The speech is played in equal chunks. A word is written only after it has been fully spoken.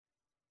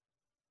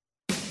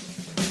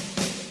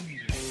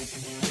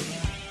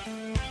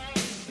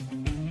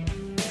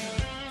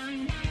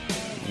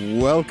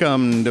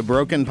Welcome to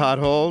Broken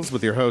Potholes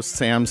with your hosts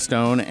Sam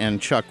Stone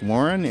and Chuck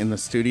Warren. In the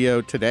studio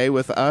today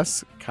with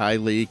us,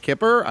 Kylie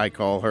Kipper. I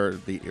call her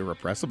the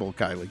irrepressible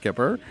Kylie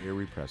Kipper.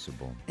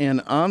 Irrepressible.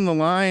 And on the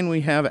line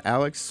we have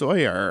Alex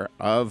Sawyer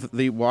of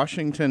the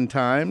Washington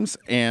Times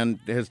and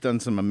has done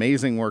some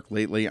amazing work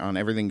lately on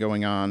everything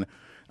going on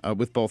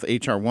with both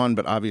H.R. 1,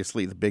 but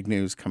obviously the big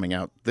news coming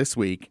out this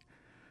week,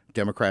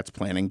 Democrats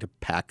planning to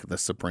pack the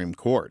Supreme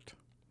Court.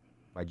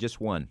 By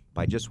just one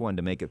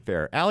to make it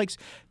fair. Alex,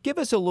 give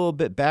us a little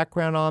bit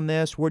background on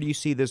this. Where do you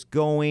see this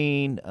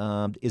going?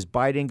 Is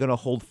Biden going to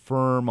hold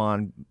firm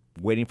on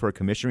waiting for a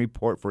commission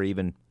report before he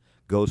even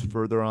goes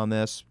further on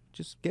this?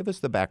 Just give us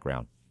the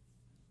background.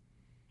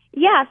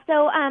 Yeah,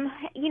 so,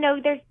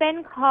 there's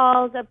been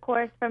calls, of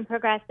course, from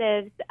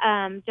progressives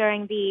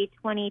during the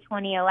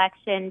 2020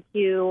 election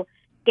to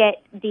get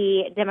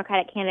the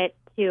Democratic candidates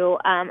to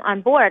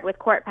on board with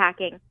court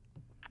packing.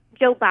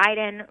 Joe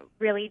Biden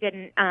really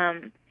didn't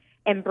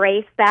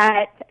embrace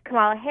that.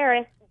 Kamala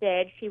Harris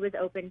did. She was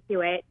open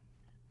to it.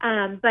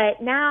 But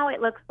now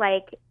it looks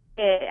like,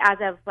 as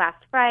of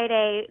last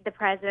Friday, the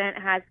president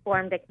has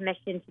formed a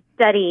commission to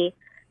study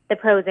the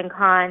pros and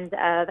cons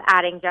of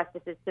adding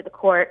justices to the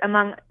court,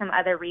 among some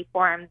other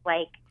reforms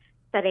like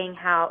studying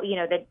how,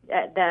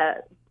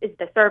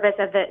 the service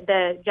of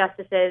the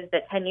justices,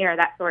 the tenure,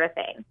 that sort of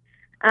thing.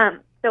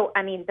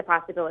 The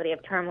possibility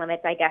of term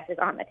limits, I guess, is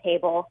on the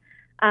table.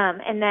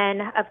 And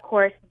then, of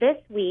course, this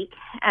week,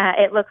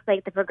 it looks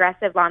like the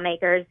progressive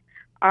lawmakers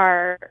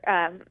are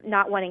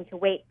not wanting to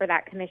wait for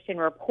that commission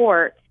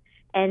report,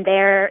 and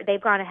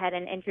they've gone ahead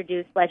and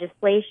introduced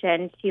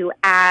legislation to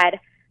add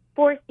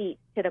 4 seats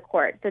to the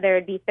court, so there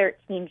would be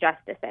 13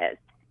 justices.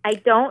 I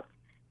don't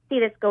see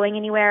this going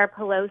anywhere.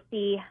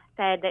 Pelosi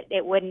said that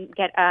it wouldn't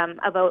get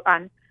a vote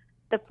on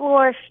the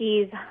floor.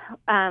 She's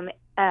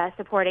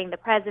supporting the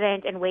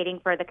president and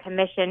waiting for the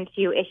commission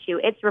to issue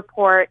its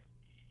report.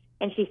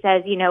 And she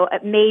says,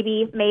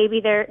 maybe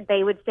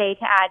they would say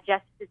to add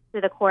justices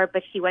to the court,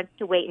 but she wants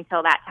to wait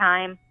until that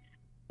time.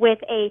 With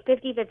a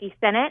 50-50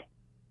 Senate,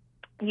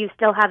 you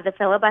still have the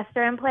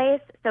filibuster in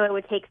place, so it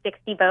would take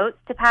 60 votes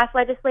to pass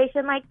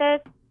legislation like this.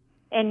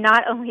 And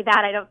not only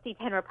that, I don't see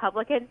 10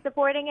 Republicans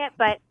supporting it,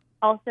 but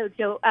also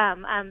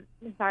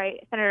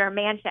Senator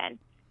Manchin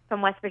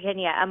from West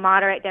Virginia, a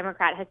moderate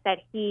Democrat, has said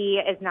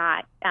he is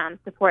not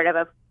supportive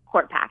of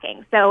court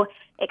packing. So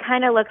it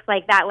kind of looks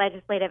like that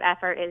legislative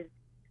effort is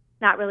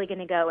not really going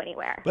to go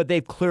anywhere. But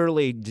they've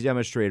clearly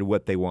demonstrated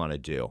what they want to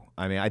do.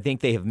 I mean, I think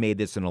they have made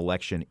this an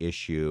election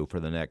issue for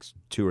the next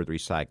 2 or 3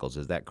 cycles.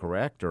 Is that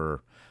correct?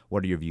 Or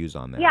what are your views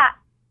on that? Yeah,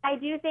 I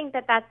do think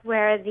that that's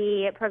where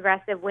the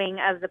progressive wing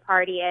of the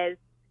party is.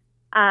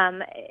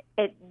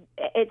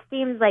 It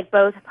seems like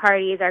both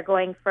parties are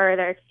going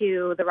further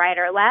to the right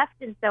or left.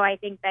 And so I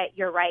think that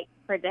you're right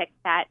to predict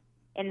that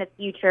in the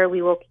future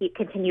we will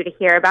continue to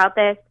hear about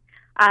this.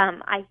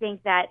 I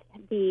think that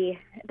the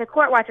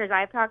court watchers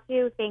I've talked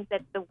to think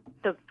that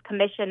the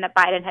commission that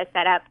Biden has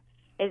set up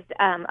is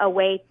a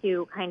way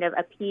to kind of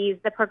appease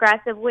the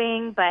progressive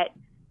wing, but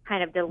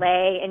kind of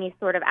delay any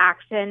sort of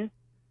action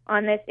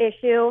on this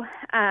issue.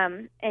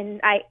 And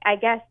I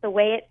guess the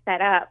way it's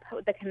set up,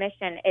 the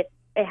commission, it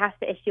has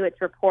to issue its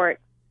report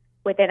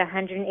within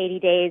 180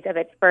 days of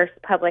its first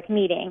public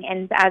meeting.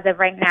 And as of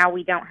right now,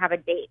 we don't have a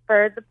date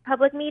for the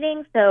public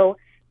meeting. So,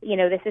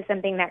 this is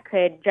something that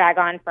could drag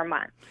on for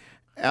months.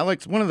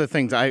 Alex, one of the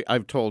things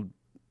I've told,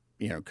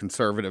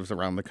 conservatives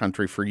around the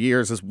country for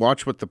years is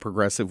watch what the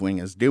progressive wing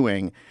is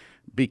doing,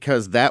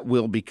 because that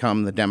will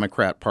become the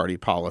Democrat Party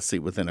policy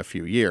within a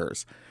few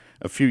years.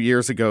 A few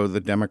years ago, the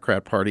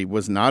Democrat Party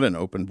was not an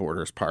open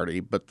borders party,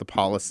 but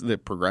the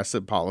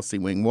progressive policy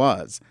wing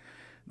was.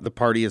 The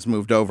party has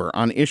moved over.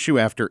 On issue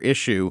after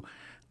issue,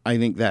 I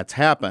think that's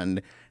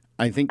happened.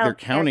 I think they're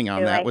counting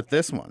on that with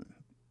this one.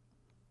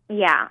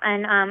 Yeah,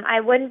 and I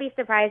wouldn't be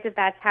surprised if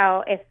that's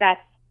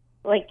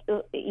like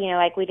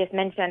we just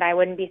mentioned, I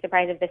wouldn't be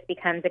surprised if this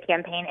becomes a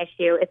campaign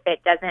issue if it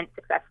doesn't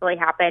successfully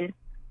happen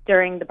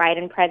during the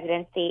Biden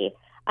presidency.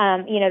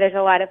 There's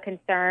a lot of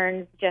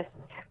concerns just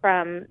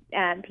from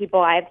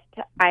people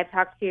I've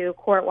talked to,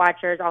 court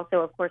watchers, also,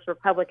 of course,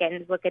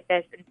 Republicans look at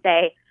this and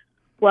say,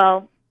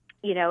 well,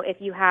 if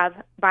you have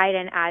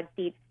Biden add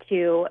seats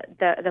to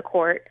the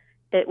court,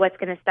 that what's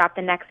going to stop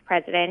the next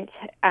president,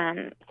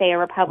 say a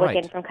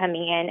Republican, from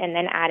coming in and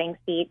then adding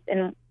seats?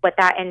 And what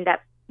that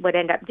would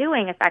end up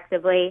doing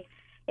effectively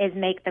is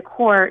make the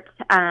court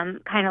kind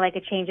of like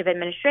a change of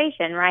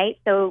administration, right?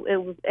 So it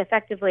would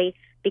effectively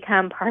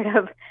become part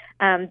of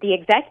the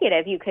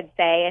executive, you could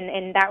say,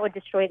 and that would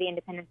destroy the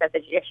independence of the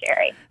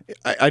judiciary.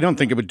 I don't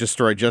think it would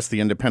destroy just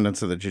the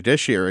independence of the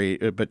judiciary,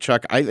 but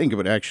Chuck, I think it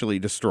would actually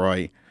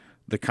destroy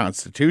the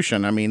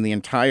Constitution. I mean, the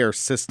entire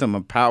system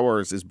of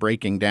powers is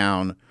breaking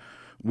down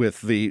with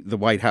the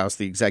White House,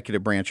 the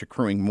executive branch,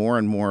 accruing more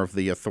and more of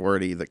the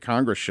authority that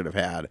Congress should have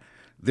had.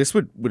 This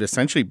would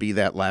essentially be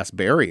that last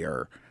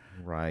barrier.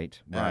 Right.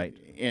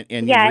 And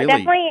it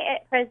definitely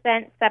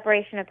presents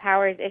separation of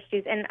powers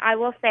issues. And I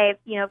will say,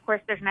 of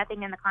course, there's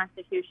nothing in the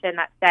Constitution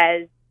that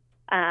says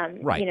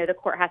Right. The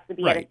court has to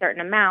be at a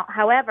certain amount.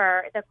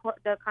 However,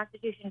 the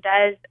Constitution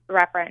does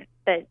reference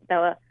that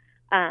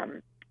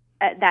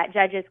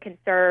judges can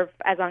serve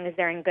as long as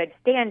they're in good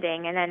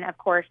standing. And then, of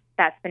course,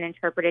 that's been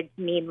interpreted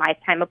to mean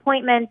lifetime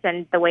appointments,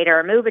 and the way to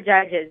remove a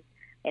judge is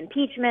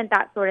impeachment,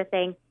 that sort of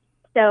thing.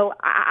 So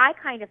I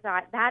kind of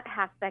thought that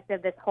aspect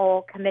of this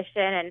whole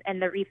commission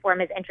and the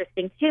reform is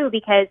interesting, too,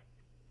 because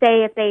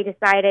say if they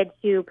decided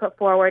to put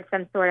forward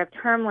some sort of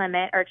term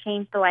limit or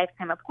change the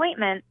lifetime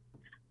appointments,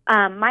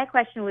 my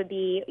question would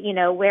be,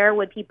 where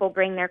would people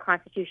bring their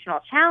constitutional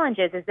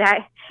challenges? Is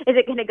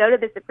it going to go to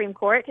the Supreme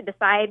Court to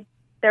decide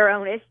their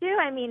own issue?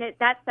 I mean,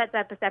 that sets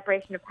up a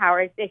separation of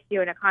powers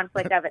issue and a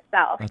conflict of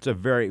itself. That's a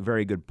very,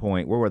 very good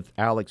point. We're with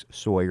Alex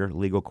Sawyer,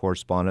 legal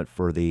correspondent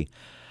for the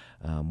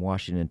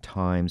Washington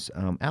Times.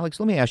 Alex,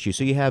 let me ask you,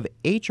 so you have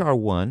H.R.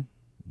 1,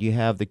 you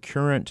have the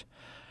current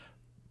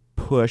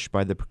push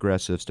by the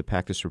progressives to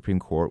pack the Supreme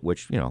Court,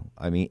 which,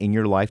 in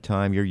your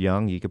lifetime, you're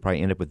young, you could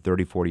probably end up with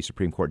 30, 40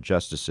 Supreme Court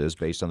justices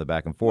based on the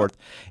back and forth.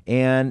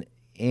 And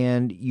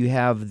you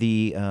have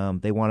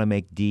they want to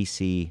make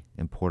D.C.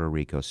 and Puerto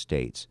Rico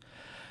states.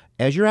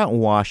 As you're out in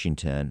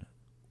Washington,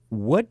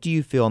 what do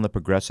you feel on the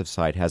progressive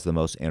side has the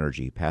most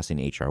energy? Passing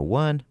H.R.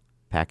 1,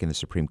 packing the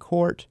Supreme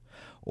Court,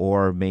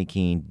 or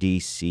making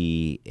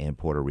D.C. and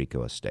Puerto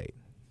Rico a state?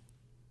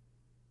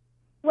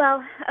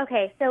 Well,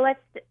 okay, so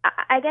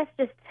I guess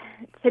just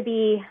to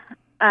be,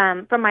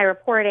 from my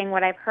reporting,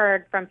 what I've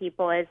heard from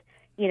people is,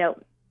 the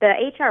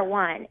H.R.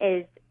 1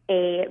 is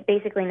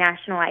basically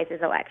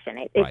nationalizes election.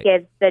 It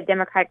gives the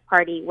Democratic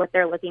Party what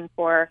they're looking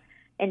for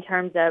in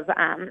terms of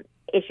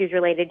issues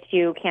related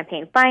to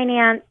campaign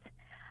finance.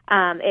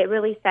 It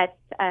really sets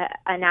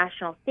a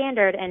national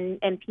standard and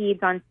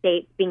impedes on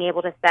states being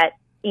able to set,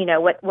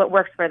 what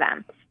works for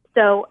them.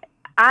 So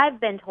I've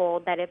been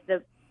told that if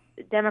the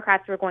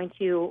Democrats were going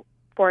to,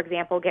 for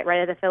example, get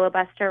rid of the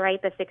filibuster, right,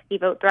 the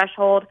 60-vote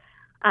threshold,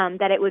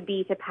 that it would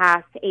be to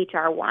pass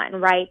H.R. 1,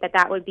 right,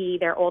 that would be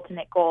their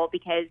ultimate goal,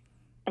 because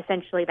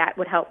essentially that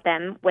would help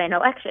them win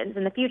elections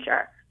in the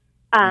future.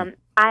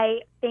 I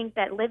think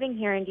that living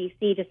here in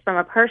D.C., just from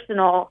a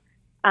personal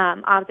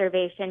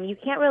observation, you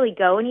can't really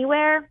go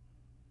anywhere.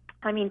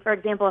 I mean, for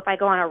example, if I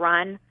go on a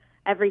run,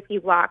 every few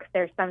blocks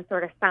there's some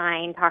sort of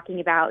sign talking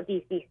about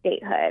D.C.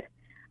 statehood.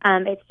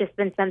 It's just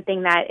been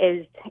something that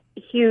is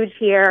huge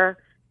here.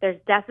 There's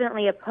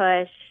definitely a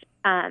push.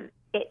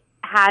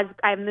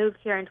 I moved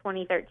here in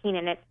 2013,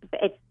 and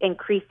it's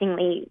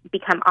increasingly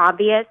become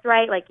obvious,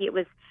 right? Like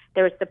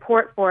there was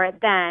support for it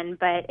then,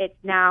 but it's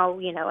now,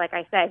 like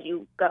I said,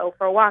 you go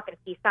for a walk and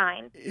see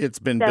signs. It's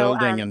been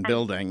building and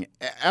building.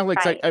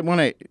 Alex, right. I want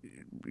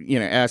to,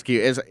 ask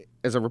you,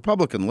 as a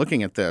Republican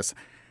looking at this,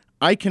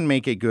 I can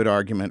make a good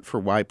argument for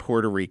why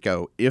Puerto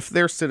Rico, if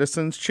their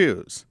citizens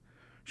choose,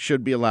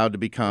 should be allowed to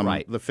become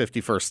the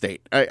 51st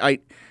state.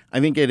 I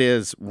think it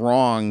is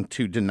wrong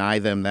to deny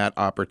them that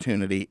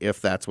opportunity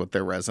if that's what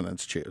their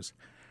residents choose.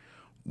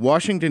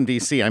 Washington,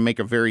 D.C., I make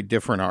a very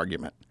different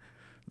argument,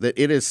 that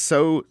it is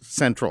so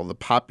central. The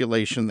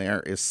population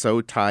there is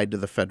so tied to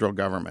the federal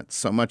government.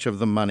 So much of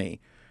the money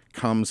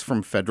comes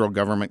from federal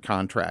government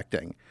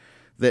contracting,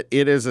 that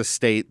it is a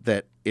state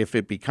that if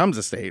it becomes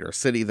a state, or a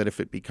city that if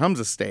it becomes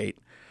a state,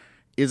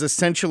 is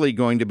essentially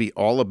going to be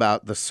all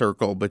about the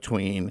circle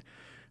between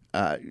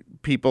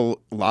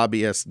people,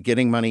 lobbyists,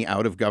 getting money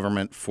out of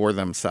government for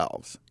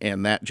themselves.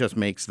 And that just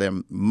makes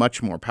them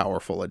much more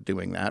powerful at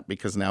doing that,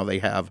 because now they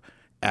have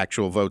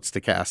actual votes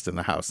to cast in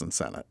the House and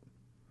Senate.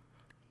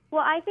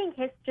 Well, I think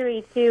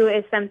history, too,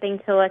 is something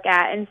to look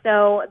at. And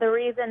so the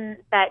reason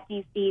that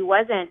D.C.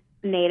 wasn't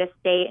made a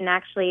state, and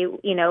actually,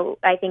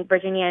 I think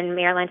Virginia and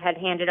Maryland had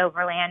handed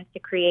over land to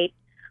create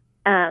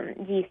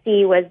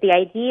D.C., was the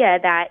idea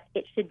that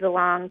it should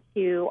belong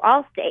to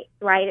all states,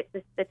 right?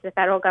 It's the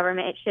federal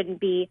government. It shouldn't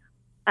be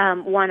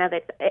one of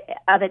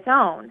its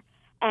own.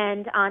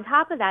 And on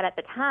top of that, at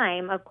the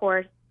time, of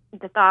course,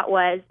 the thought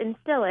was, and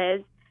still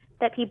is,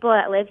 that people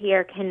that live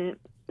here can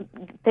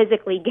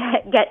physically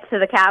get to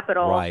the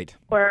Capitol, right,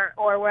 or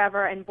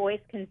wherever, and voice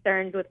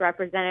concerns with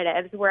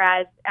representatives.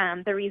 Whereas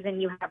the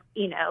reason you have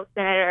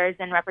senators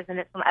and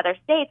representatives from other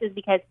states is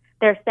because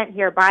they're sent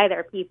here by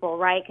their people,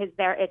 right? Because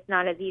it's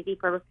not as easy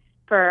for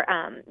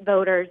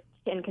voters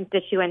and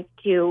constituents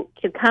to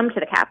come to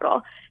the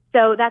Capitol.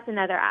 So that's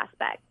another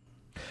aspect.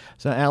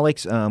 So,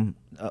 Alex,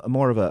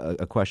 more of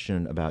a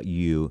question about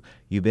you.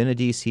 You've been to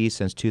D.C.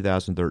 since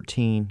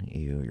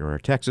 2013. You're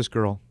a Texas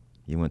girl.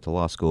 You went to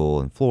law school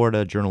in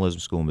Florida, journalism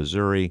school in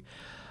Missouri,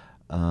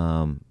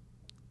 and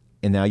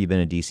now you've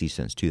been in D.C.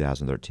 since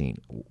 2013.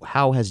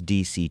 How has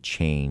D.C.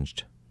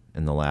 changed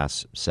in the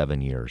last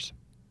 7 years?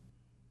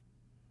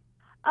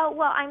 Oh,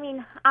 well, I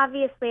mean,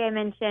 obviously I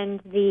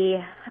mentioned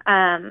the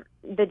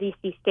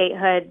D.C.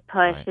 statehood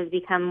push has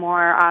become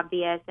more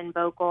obvious and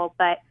vocal,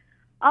 but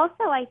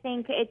also I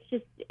think it's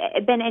just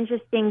been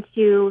interesting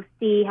to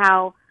see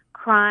how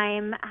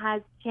crime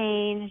has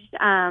changed.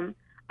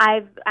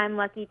 I'm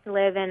lucky to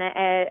live in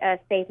a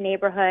safe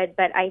neighborhood,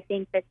 but I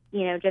think that,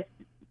 just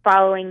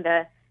following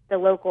the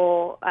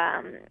local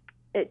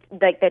it's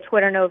like the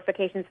Twitter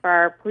notifications for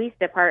our police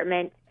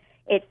department.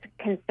 It's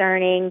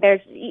concerning.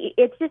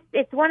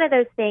 It's one of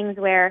those things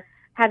where,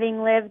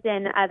 having lived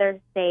in other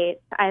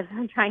states, I've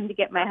been trying to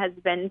get my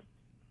husband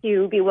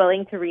to be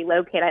willing to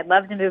relocate. I'd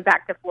love to move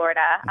back to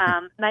Florida.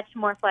 Much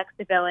more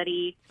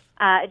flexibility.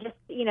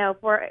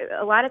 For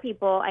a lot of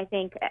people, I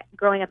think,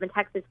 growing up in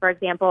Texas, for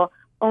example,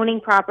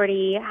 owning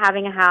property,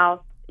 having a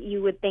house,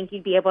 you would think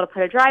you'd be able to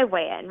put a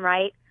driveway in,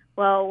 right?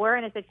 Well, we're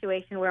in a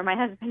situation where my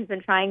husband's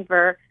been trying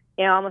for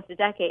almost a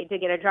decade to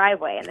get a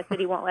driveway, and the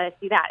city won't let us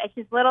do that. It's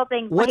just little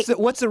things. What's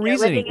the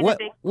reasoning?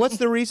 What's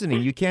the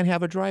reasoning? You can't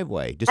have a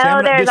driveway. There's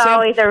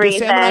always a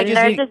reason.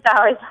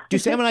 Do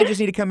Sam and I just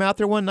need to come out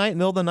there one night,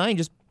 middle of the night, and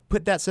just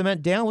put that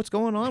cement down? What's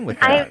going on with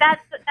that?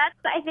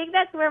 I think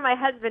that's where my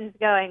husband's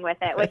going with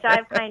it, which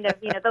I've kind of,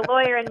 the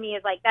lawyer in me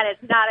is like, that is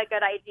not a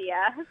good idea.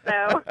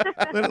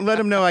 So let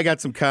him know I got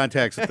some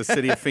contacts with the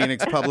City of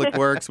Phoenix Public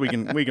Works. We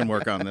can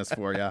work on this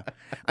for you.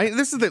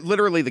 This is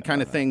literally the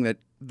kind of thing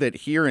that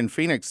here in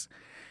Phoenix,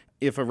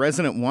 if a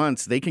resident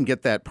wants, they can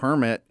get that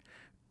permit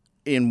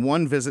in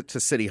one visit to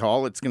City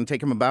Hall. It's going to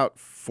take them about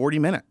 40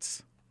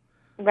 minutes.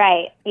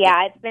 Right.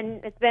 Yeah,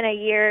 it's been a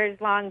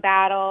years-long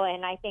battle,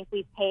 and I think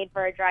we've paid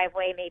for a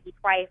driveway maybe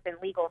twice in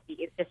legal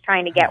fees just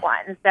trying to get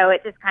one. So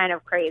it's just kind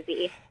of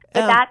crazy.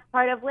 But that's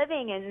part of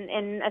living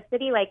in a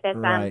city like this.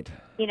 Right.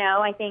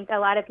 I think a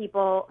lot of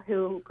people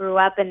who grew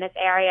up in this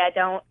area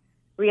don't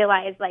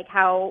realize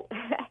how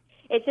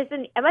it's just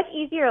a much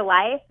easier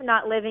life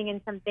not living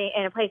in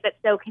a place that's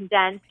so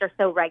condensed or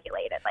so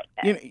regulated like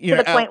this. To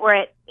the point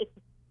where it's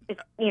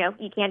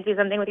you can't do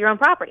something with your own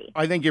property.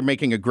 I think you're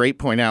making a great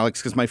point, Alex,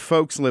 because my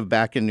folks live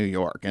back in New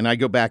York, and I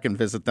go back and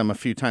visit them a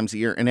few times a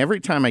year. And every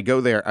time I go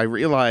there, I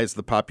realize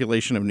the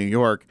population of New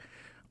York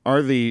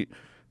are the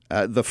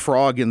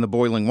frog in the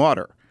boiling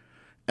water.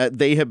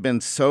 They have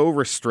been so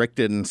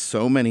restricted in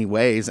so many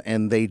ways,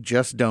 and they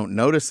just don't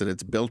notice it.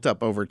 It's built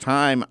up over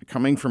time.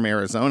 Coming from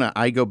Arizona,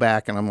 I go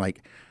back and I'm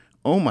like,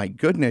 oh my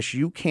goodness,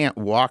 you can't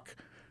walk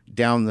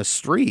down the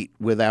street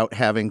without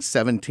having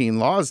 17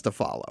 laws to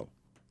follow.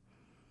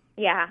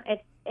 Yeah,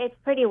 it's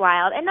pretty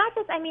wild. And not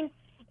just,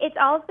 it's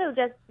also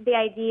just the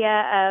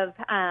idea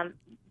of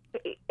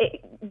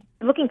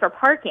looking for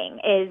parking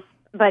is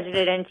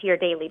budgeted into your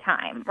daily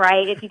time,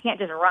 right? If you can't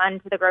just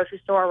run to the grocery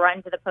store,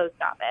 run to the post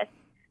office.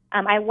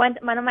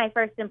 One of my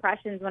first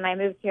impressions when I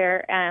moved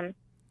here,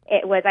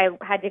 it was I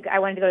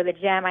wanted to go to the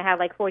gym. I had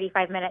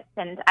 45 minutes,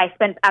 and I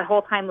spent that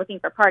whole time looking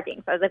for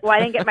parking. So I was like, well, I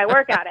didn't get my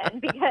workout in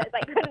because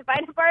I couldn't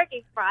find a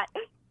parking spot.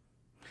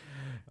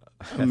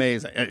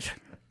 Amazing.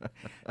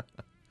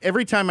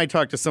 Every time I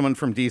talk to someone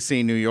from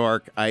D.C., New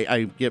York,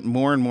 I get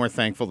more and more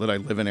thankful that I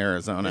live in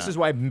Arizona. This is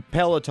why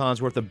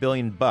Peloton's worth $1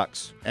 billion.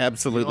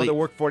 Absolutely. They'll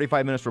work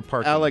 45 minutes for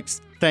parking. Alex,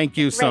 thank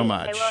you so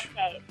much. I will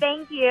say.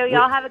 Thank you.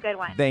 Y'all have a good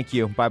one. Thank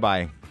you.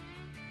 Bye-bye.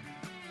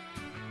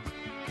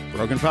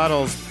 Broken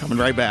Potholes, coming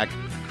right back.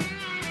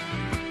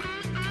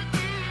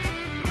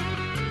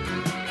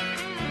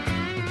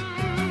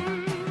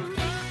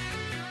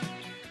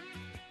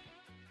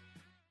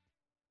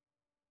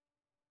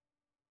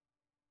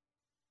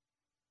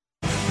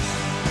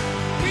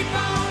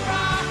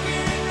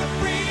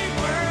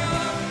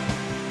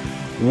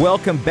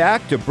 Welcome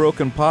back to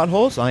Broken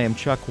Potholes. I am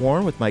Chuck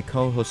Warren with my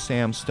co-host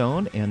Sam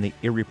Stone and the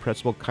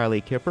irrepressible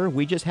Kylie Kipper.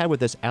 We just had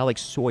with us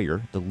Alex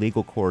Sawyer, the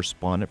legal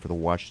correspondent for the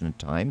Washington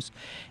Times.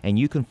 And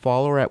you can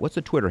follow her at, what's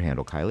the Twitter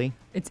handle, Kylie?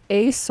 It's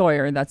A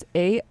Sawyer. That's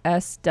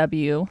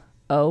ASWOYER.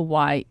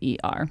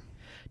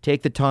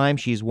 Take the time.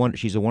 She's a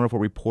wonderful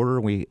reporter.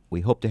 We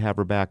hope to have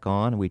her back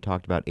on. We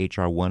talked about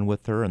H.R. 1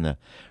 with her and the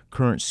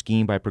current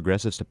scheme by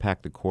progressives to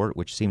pack the court,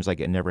 which seems like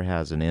it never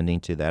has an ending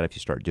to that if you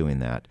start doing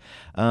that.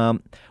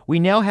 We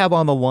now have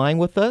on the line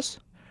with us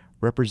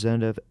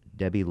Representative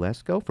Debbie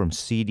Lesko from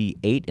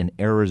CD8 in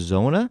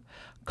Arizona.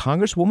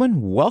 Congresswoman,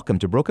 welcome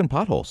to Broken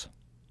Potholes.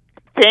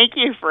 Thank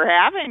you for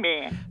having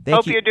me.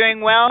 Hope you're doing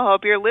well.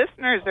 Hope your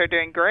listeners are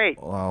doing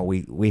great. Well,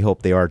 we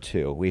hope they are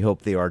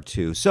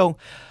too.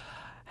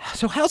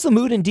 So how's the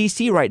mood in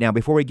D.C. right now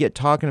before we get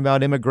talking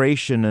about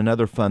immigration and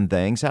other fun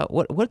things?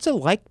 What's it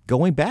like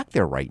going back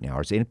there right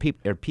now?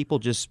 Are people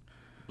just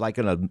like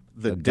in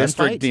the a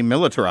district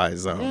demilitarized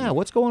zone? Yeah,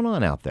 what's going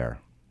on out there?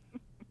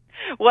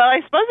 Well, I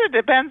suppose it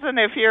depends on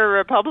if you're a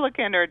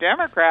Republican or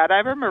Democrat.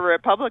 I'm a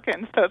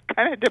Republican, so it's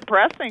kind of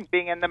depressing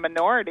being in the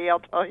minority, I'll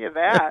tell you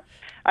that.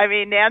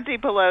 Nancy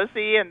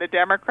Pelosi and the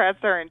Democrats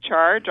are in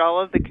charge.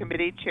 All of the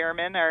committee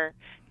chairmen are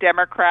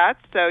Democrats,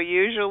 so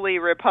usually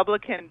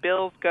Republican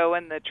bills go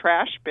in the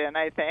trash bin,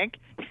 I think,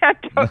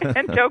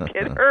 and don't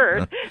get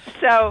heard.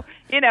 So,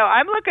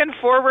 I'm looking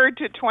forward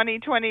to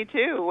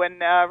 2022 when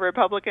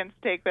Republicans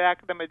take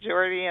back the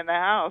majority in the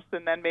House,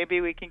 and then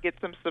maybe we can get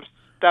some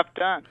stuff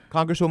done.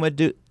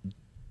 Congresswoman,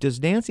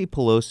 does Nancy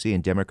Pelosi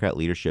and Democrat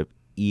leadership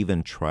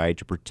even try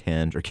to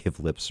pretend or give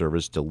lip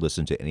service to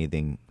listen to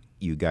anything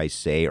you guys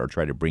say or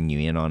try to bring you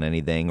in on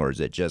anything, or is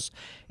it just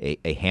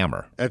a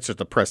hammer? That's just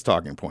a press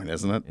talking point,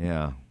 isn't it?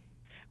 Yeah.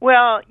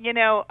 Well,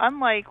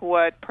 unlike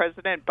what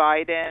President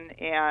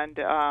Biden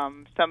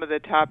and some of the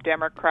top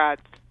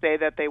Democrats say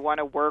that they want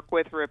to work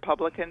with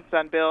Republicans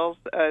on bills.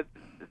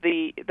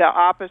 The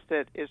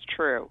opposite is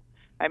true.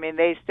 I mean,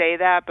 they say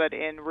that, but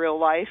in real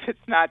life,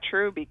 it's not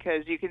true,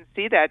 because you can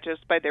see that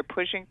just by their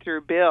pushing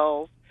through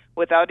bills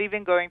without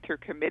even going through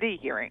committee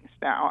hearings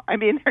now. I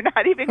mean, they're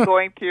not even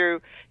going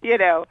through,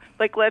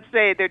 like let's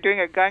say they're doing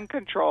a gun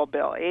control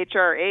bill,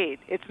 H.R. 8.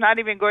 It's not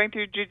even going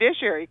through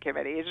Judiciary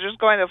Committee. It's just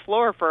going to the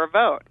floor for a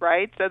vote,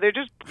 right? So they're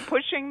just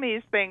pushing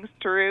these things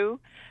through.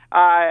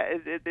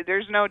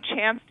 There's no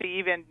chance to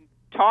even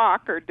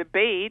talk or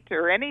debate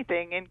or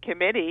anything in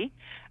committee.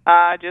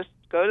 Just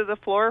go to the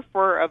floor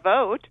for a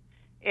vote.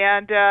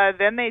 And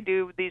then they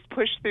do these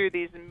push through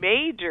these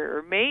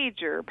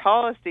major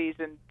policies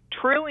and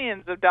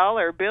trillions of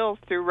dollar bills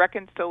through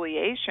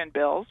reconciliation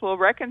bills. Well,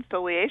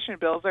 reconciliation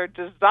bills are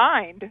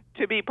designed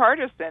to be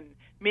partisan,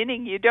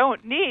 meaning you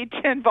don't need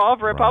to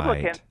involve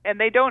Republicans, Right. and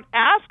they don't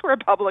ask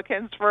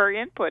Republicans for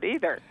input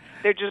either.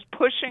 They're just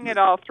pushing it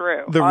all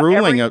through. The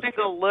ruling every of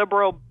single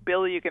liberal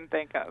bill you can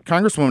think of.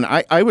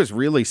 Congresswoman, I was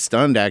really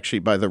stunned actually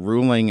by the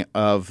ruling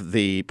of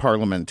the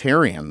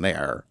parliamentarian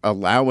there,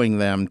 allowing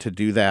them to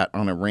do that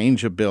on a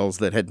range of bills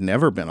that had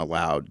never been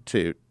allowed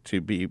to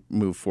be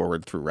moved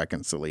forward through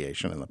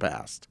reconciliation in the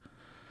past.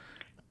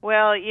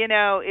 Well,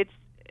 it's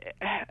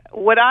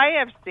what I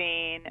have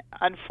seen,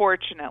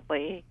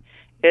 unfortunately,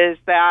 is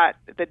that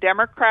the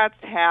Democrats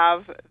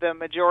have the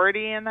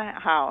majority in the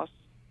House.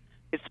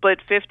 It's split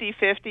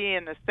 50-50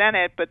 in the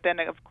Senate, but then,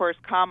 of course,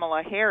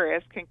 Kamala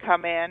Harris can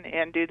come in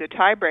and do the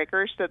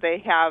tiebreaker, so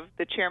they have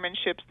the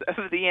chairmanships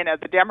of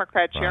the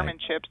Democrat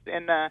chairmanships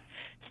in the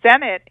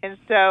Senate. And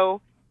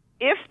so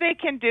if they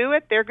can do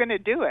it, they're going to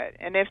do it.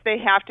 And if they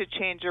have to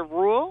change a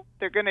rule,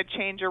 they're going to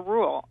change a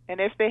rule.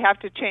 And if they have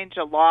to change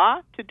a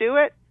law to do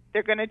it,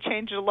 they're going to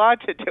change a law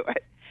to do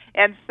it.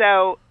 And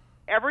so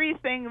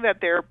everything that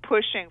they're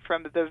pushing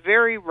from the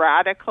very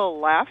radical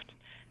left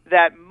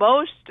that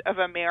most of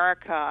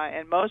America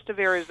and most of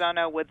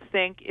Arizona would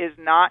think is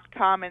not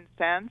common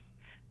sense,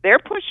 they're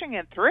pushing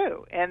it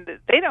through, and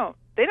they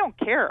don't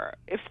care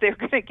if they're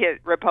going to get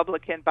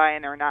Republican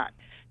buy-in or not.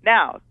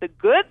 Now, the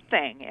good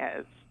thing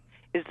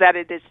is that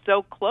it is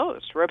so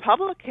close.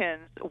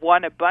 Republicans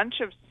won a bunch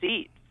of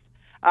seats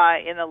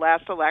in the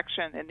last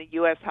election in the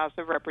U.S. House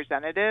of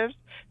Representatives.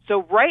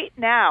 So right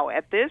now,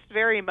 at this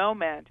very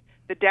moment,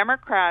 the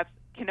Democrats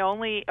can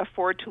only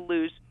afford to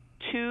lose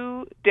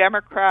 2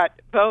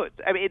 Democrat votes.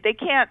 I mean, they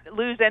can't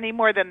lose any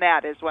more than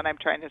that, is what I'm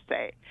trying to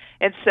say.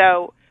 And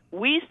so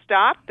we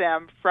stopped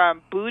them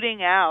from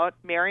booting out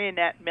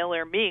Marionette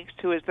Miller Meeks,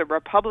 who is the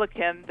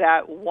Republican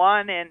that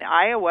won in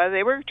Iowa.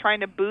 They were trying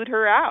to boot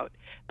her out.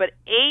 But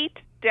 8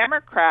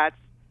 Democrats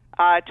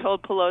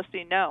told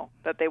Pelosi no,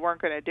 that they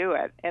weren't going to do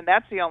it. And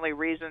that's the only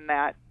reason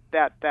that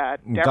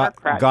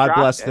Democrat God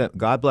bless dropped them. it.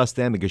 God bless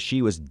them, because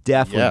she was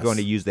definitely Yes. going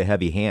to use the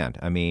heavy hand.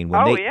 I mean,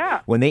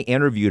 when they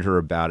interviewed her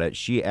about it,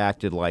 she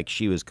acted like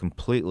she was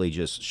completely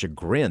just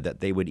chagrined that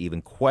they would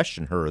even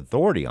question her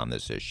authority on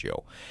this issue.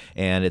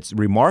 And it's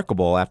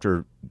remarkable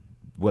after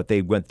what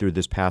they went through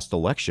this past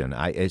election.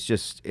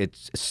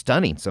 It's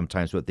stunning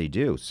sometimes what they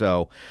do.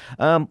 So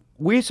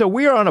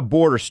we are on a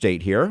border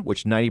state here,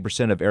 which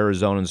 90% of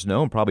Arizonans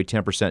know and probably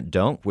 10%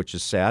 don't, which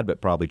is sad but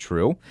probably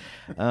true.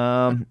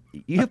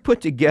 You've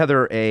put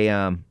together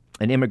an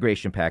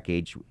immigration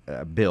package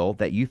bill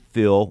that you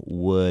feel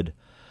would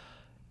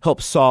help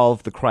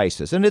solve the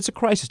crisis. And it's a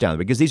crisis down there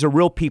because these are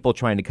real people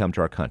trying to come to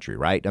our country,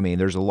 right? I mean,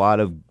 there's a lot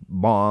of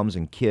moms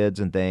and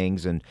kids and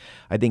things. And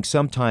I think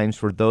sometimes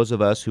for those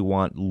of us who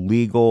want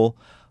legal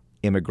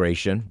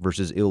immigration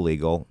versus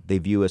illegal, they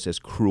view us as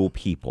cruel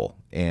people.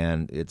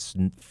 And it's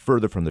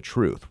further from the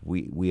truth.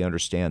 We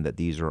understand that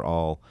these are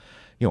all,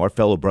 our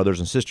fellow brothers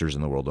and sisters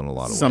in the world in a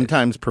lot of ways.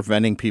 Sometimes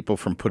preventing people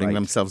from putting Right.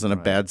 themselves in a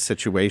bad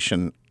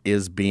situation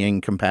is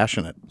being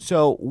compassionate.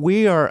 So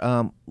we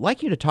are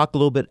like you to talk a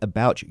little bit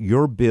about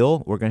your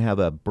bill. We're going to have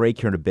a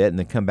break here in a bit and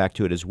then come back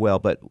to it as well.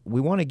 But we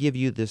want to give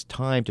you this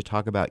time to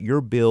talk about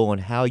your bill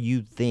and how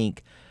you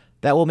think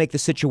that will make the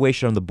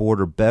situation on the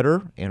border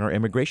better and our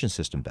immigration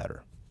system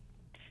better.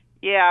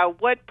 Yeah,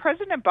 what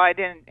President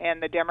Biden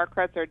and the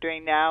Democrats are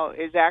doing now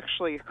is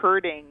actually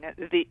hurting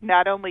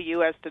not only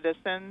U.S.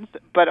 citizens,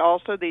 but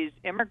also these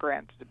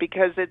immigrants,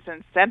 because it's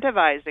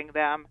incentivizing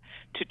them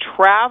to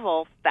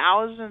travel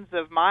thousands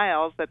of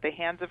miles at the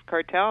hands of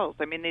cartels.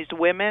 I mean, these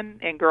women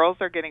and girls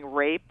are getting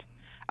raped.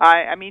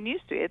 I mean, you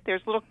see it.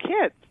 There's little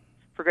kids,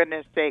 for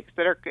goodness sakes,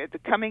 that are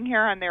coming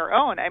here on their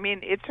own. I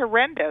mean, it's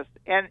horrendous,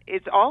 and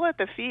it's all at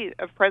the feet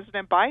of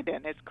President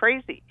Biden. It's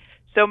crazy.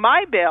 So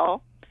my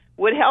bill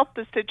would help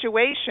the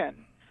situation.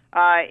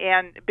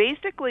 And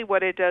basically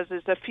what it does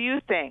is a few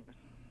things.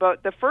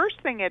 But the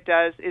first thing it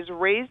does is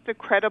raise the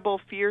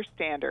credible fear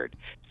standard.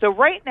 So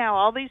right now,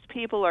 all these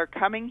people are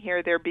coming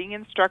here. They're being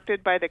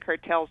instructed by the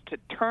cartels to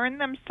turn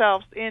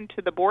themselves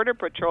into the Border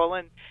Patrol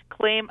and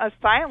claim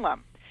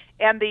asylum.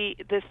 And the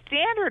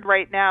standard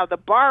right now, the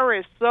bar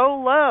is so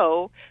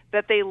low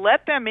that they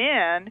let them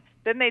in.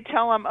 Then they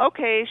tell them,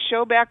 okay,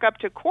 show back up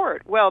to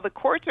court. Well, the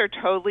courts are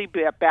totally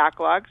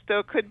backlogged, so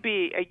it could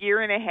be a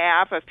year and a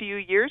half, a few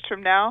years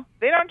from now.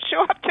 They don't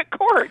show up to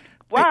court.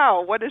 Why?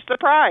 wow, what a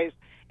surprise.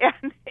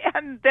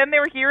 And then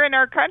they're here in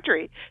our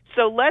country.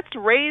 So let's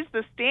raise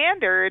the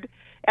standard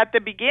at the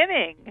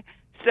beginning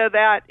so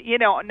that,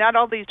 not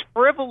all these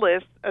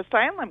frivolous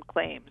asylum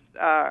claims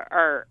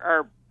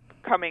are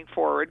coming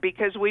forward,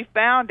 because we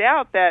found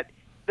out that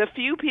the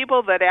few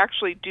people that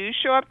actually do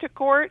show up to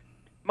court,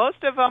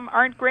 most of them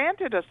aren't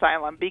granted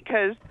asylum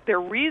because their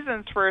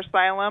reasons for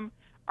asylum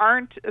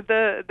aren't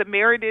the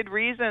merited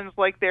reasons,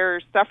 like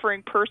they're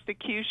suffering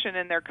persecution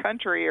in their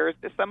country or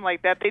something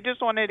like that. They just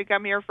wanted to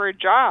come here for a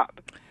job.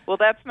 Well,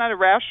 that's not a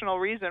rational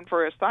reason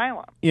for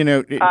asylum.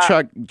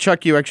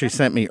 Chuck, you actually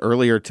sent me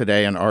earlier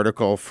today an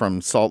article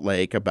from Salt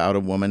Lake about a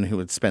woman who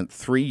had spent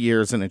 3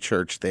 years in a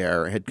church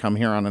there, had come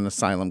here on an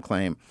asylum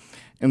claim.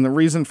 And the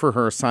reason for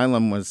her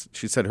asylum was,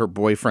 she said, her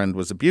boyfriend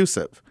was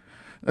abusive.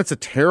 That's a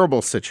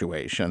terrible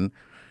situation.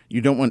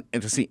 You don't want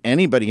to see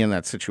anybody in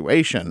that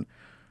situation.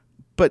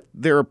 But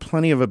there are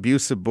plenty of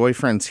abusive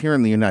boyfriends here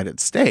in the United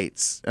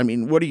States. I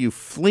mean, what are you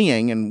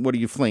fleeing and what are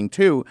you fleeing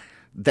to?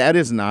 That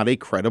is not a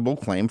credible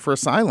claim for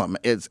asylum.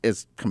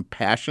 As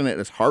compassionate,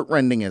 as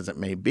heartrending as it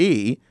may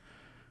be,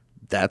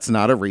 that's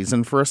not a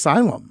reason for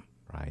asylum.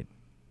 Right.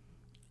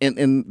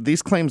 And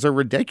these claims are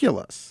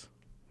ridiculous.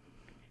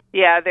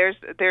 Yeah,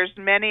 there's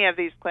many of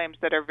these claims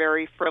that are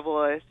very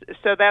frivolous.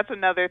 So that's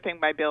another thing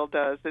my bill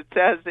does. It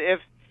says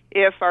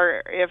if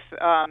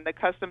the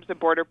Customs and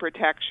Border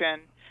Protection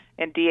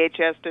and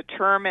DHS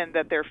determine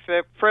that their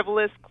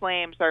frivolous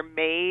claims are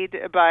made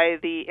by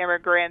the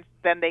immigrants,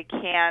 then they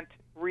can't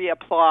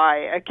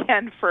reapply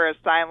again for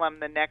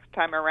asylum the next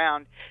time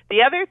around.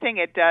 The other thing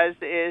it does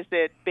is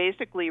it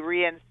basically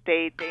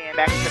reinstates the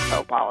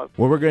Mexico policy.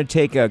 Well, we're going to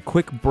take a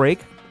quick break,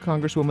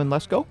 Congresswoman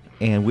Lesko,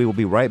 and we will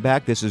be right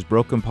back. This is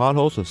Broken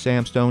Potholes with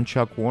Sam Stone,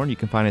 Chuck Warren. You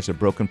can find us at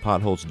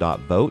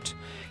brokenpotholes.vote,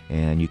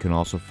 and you can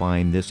also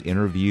find this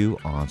interview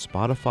on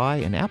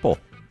Spotify and Apple.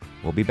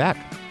 We'll be back.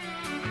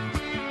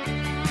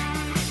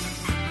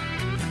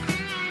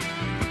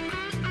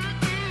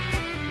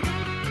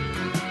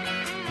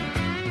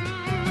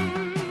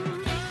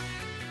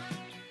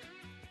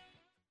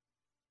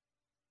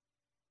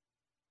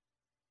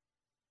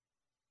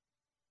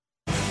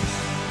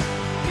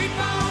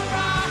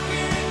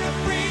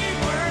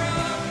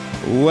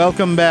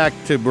 Welcome back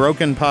to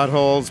Broken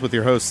Potholes with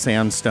your hosts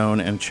Sam Stone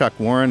and Chuck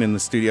Warren. In the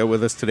studio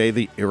with us today,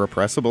 the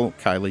irrepressible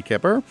Kylie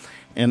Kipper.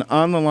 And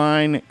on the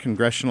line,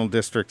 Congressional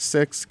District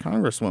 6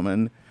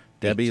 Congresswoman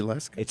Debbie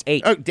Lesko. It's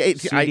 8. Oh,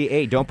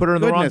 CD8. Don't put her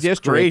in the wrong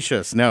district.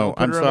 Gracious. No,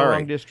 I'm sorry. In the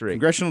wrong district.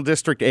 Congressional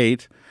District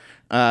 8,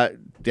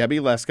 Debbie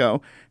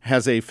Lesko,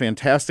 has a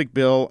fantastic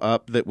bill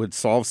up that would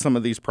solve some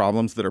of these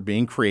problems that are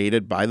being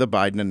created by the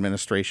Biden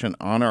administration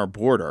on our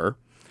border.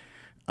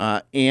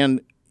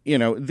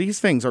 These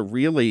things are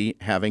really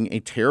having a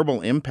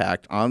terrible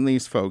impact on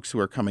these folks who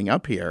are coming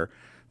up here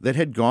that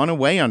had gone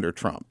away under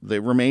Trump.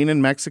 The Remain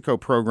in Mexico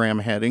program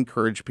had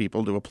encouraged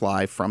people to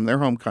apply from their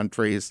home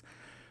countries,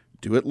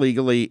 do it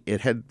legally.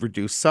 It had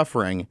reduced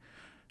suffering.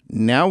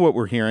 Now what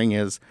we're hearing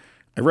is,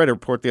 I read a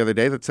report the other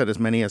day that said as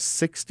many as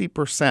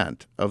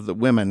 60% of the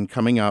women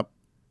coming up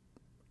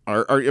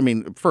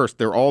first,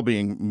 they're all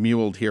being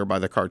muled here by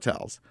the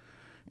cartels,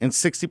 and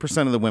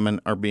 60% of the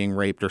women are being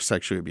raped or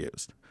sexually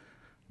abused.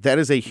 That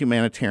is a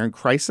humanitarian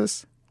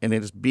crisis, and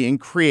it is being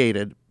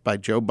created by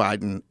Joe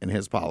Biden and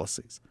his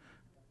policies.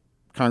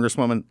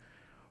 Congresswoman,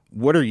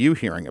 what are you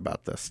hearing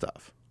about this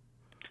stuff?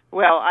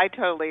 Well, I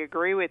totally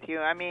agree with you.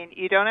 I mean,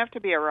 you don't have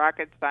to be a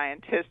rocket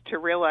scientist to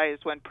realize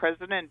when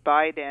President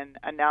Biden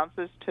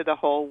announces to the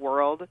whole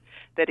world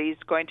that he's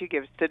going to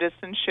give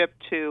citizenship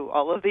to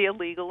all of the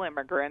illegal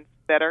immigrants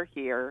that are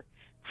here,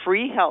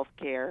 free health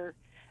care.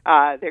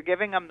 They're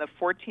giving them the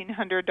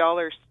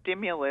 $1,400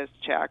 stimulus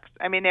checks.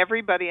 I mean,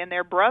 everybody and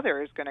their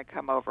brother is going to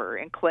come over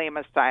and claim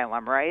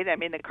asylum, right? I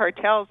mean, the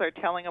cartels are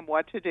telling them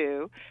what to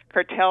do.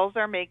 Cartels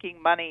are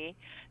making money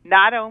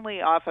not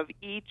only off of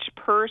each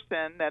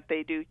person that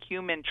they do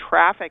human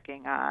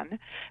trafficking on,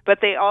 but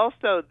they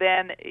also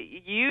then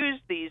use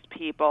these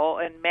people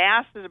in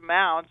massive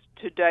amounts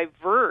to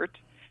divert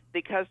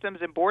the Customs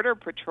and Border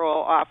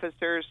Patrol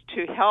officers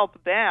to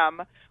help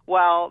them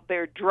while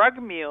their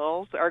drug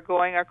mules are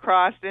going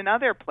across in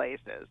other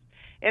places.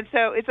 And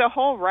so it's a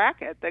whole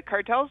racket. The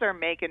cartels are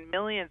making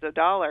millions of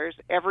dollars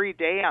every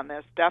day on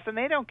this stuff, and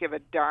they don't give a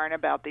darn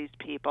about these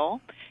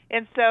people.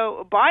 And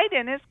so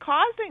Biden is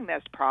causing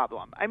this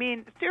problem. I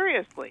mean,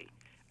 seriously,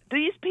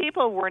 these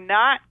people were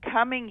not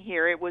coming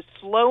here. It was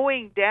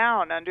slowing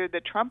down under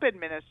the Trump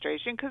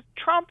administration because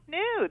Trump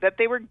knew that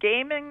they were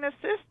gaming the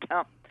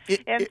system.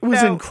 It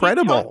was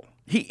incredible.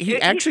 He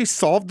actually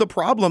solved the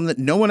problem that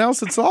no one else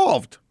had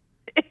solved.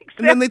 Exactly.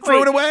 And then they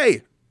threw it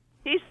away.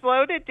 He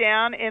slowed it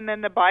down, and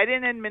then the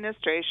Biden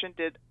administration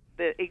did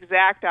the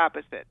exact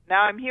opposite.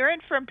 Now, I'm hearing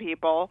from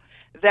people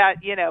that,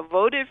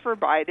 voted for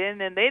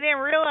Biden, and they didn't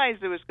realize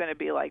it was going to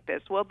be like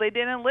this. Well, they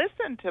didn't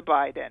listen to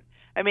Biden.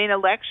 I mean,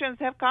 elections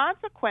have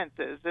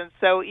consequences, and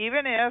so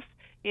even if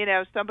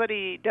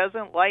somebody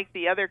doesn't like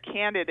the other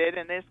candidate,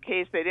 in this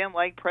case they didn't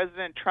like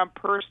President Trump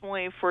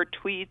personally for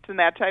tweets and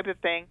that type of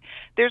thing,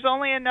 there's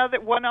only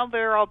one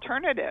other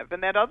alternative.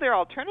 And that other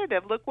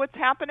alternative, look what's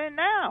happening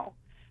now.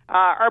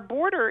 Our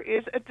border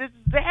is a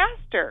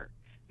disaster,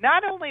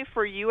 not only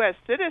for U.S.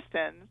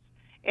 citizens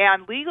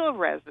and legal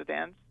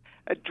residents.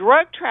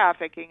 Drug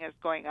trafficking is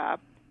going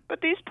up. But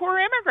these poor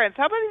immigrants,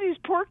 how about these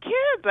poor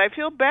kids? I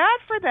feel bad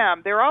for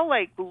them. They're all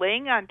like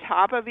laying on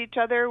top of each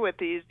other with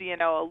these,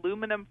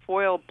 aluminum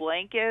foil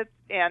blankets,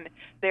 and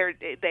they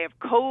have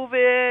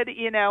COVID.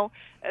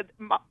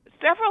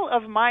 Several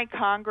of my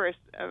Congress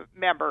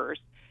members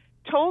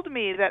told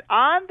me that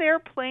on their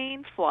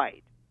plane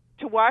flight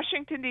to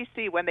Washington,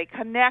 D.C., when they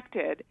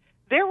connected,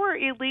 there were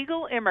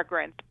illegal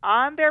immigrants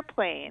on their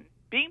plane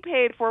being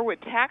paid for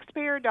with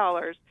taxpayer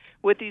dollars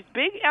with these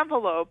big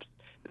envelopes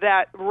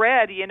that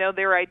read,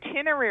 their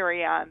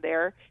itinerary on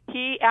there.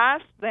 He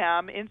asked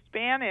them in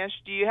Spanish,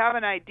 do you have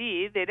an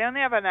ID? They don't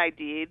have an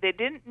ID. They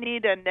didn't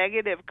need a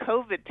negative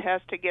COVID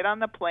test to get on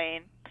the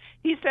plane.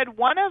 He said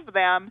one of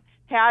them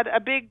had a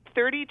big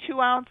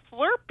 32-ounce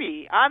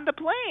Slurpee on the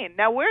plane.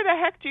 Now, where the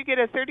heck do you get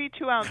a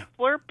 32-ounce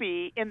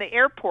Slurpee in the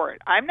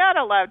airport? I'm not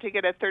allowed to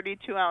get a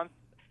 32-ounce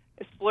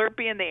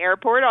Slurpee in the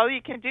airport. All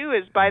you can do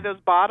is buy those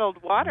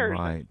bottled waters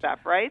and stuff,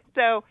 right?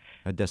 So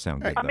that does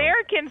sound good.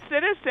 American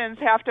citizens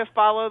have to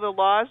follow the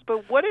laws,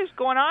 but what is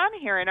going on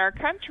here in our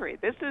country?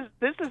 This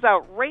is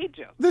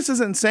outrageous. This is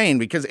insane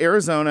because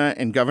Arizona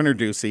and Governor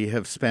Ducey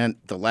have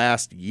spent the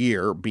last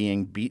year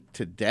being beat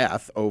to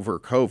death over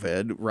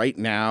COVID. Right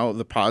now,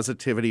 the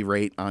positivity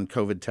rate on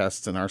COVID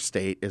tests in our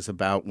state is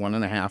about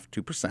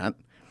 1.5–2%.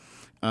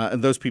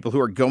 And those people who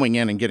are going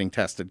in and getting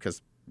tested,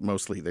 because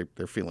mostly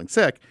they're feeling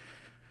sick,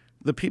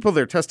 the people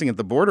they're testing at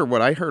the border,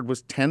 what I heard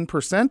was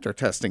 10% are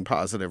testing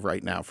positive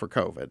right now for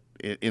COVID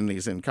in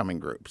these incoming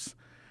groups.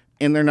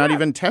 And they're not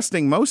even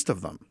testing most of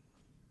them.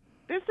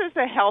 This is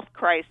a health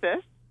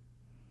crisis.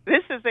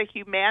 This is a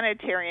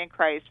humanitarian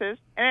crisis.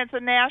 And it's a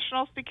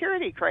national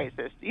security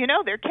crisis.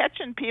 They're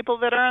catching people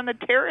that are on the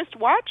terrorist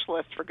watch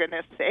list, for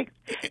goodness sake.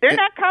 They're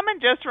not coming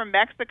just from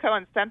Mexico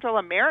and Central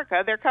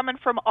America. They're coming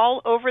from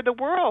all over the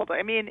world.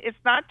 I mean, it's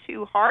not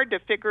too hard to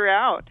figure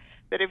out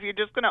that if you're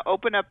just going to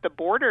open up the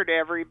border to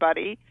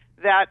everybody,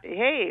 that,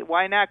 hey,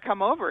 why not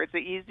come over? It's an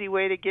easy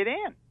way to get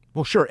in.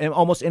 Well, sure, and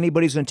almost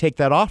anybody's going to take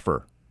that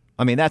offer.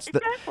 I mean, that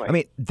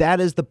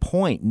is the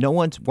point. No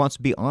one wants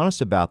to be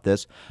honest about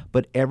this,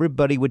 but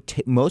everybody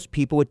most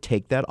people would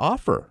take that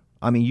offer.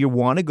 I mean, you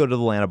want to go to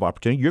the land of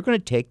opportunity, you're going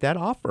to take that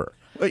offer.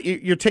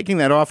 You're taking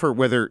that offer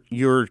whether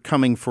you're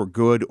coming for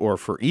good or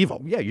for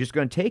evil. Yeah, you're just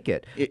going to take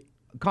it.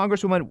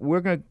 Congresswoman,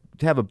 we're going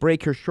to have a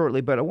break here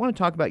shortly, but I want to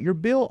talk about your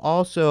bill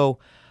also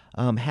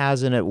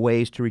has in it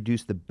ways to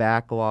reduce the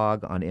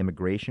backlog on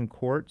immigration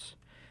courts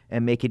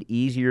and make it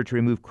easier to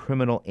remove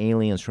criminal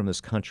aliens from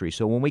this country.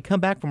 So when we come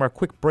back from our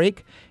quick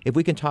break, if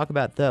we can talk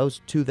about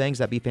those two things,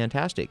 that'd be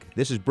fantastic.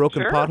 This is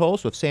Broken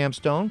Potholes with Sam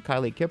Stone,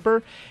 Kylie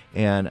Kipper,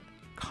 and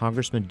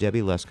Congressman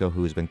Debbie Lesko,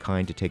 who has been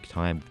kind to take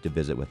time to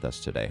visit with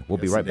us today. We'll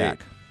be right back.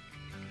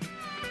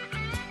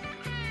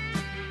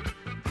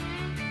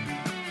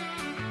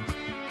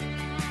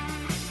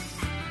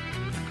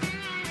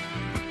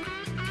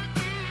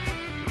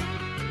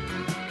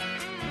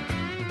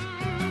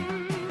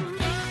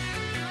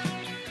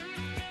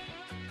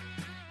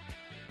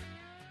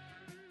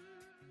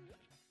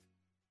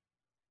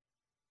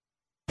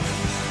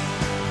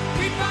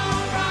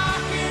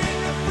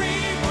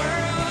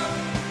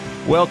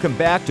 Welcome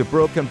back to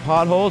Broken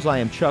Potholes. I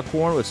am Chuck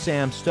Warren with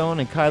Sam Stone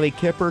and Kylie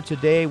Kipper.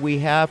 Today we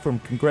have from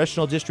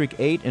Congressional District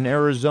 8 in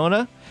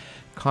Arizona,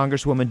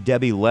 Congresswoman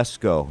Debbie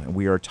Lesko, and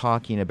we are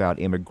talking about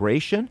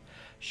immigration.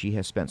 She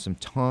has spent some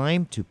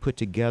time to put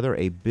together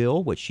a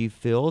bill which she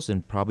feels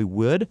and probably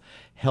would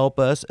help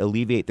us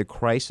alleviate the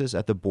crisis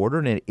at the border,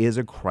 and it is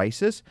a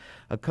crisis.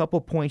 A couple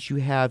points you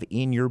have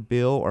in your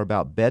bill are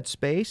about bed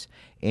space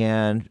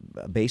and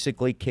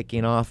basically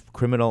kicking off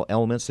criminal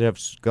elements that have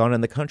gone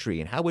in the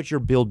country. And how would your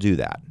bill do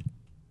that?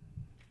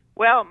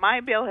 Well, my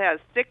bill has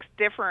 6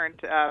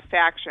 different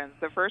factions.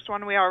 The first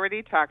one we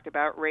already talked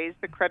about, raise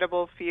the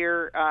credible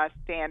fear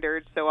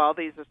standards so all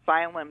these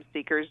asylum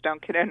seekers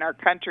don't get in our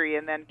country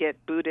and then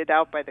get booted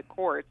out by the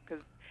courts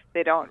because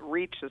they don't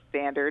reach the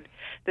standard.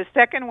 The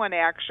second one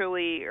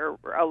actually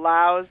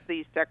allows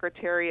the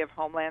Secretary of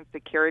Homeland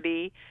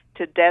Security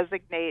to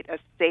designate a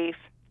safe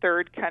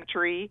third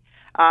country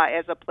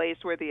as a place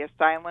where the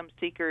asylum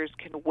seekers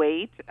can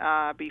wait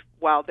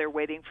while they're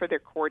waiting for their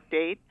court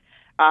date.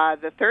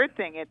 The third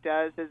thing it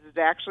does is it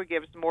actually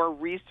gives more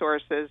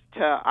resources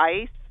to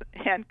ICE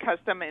and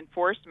custom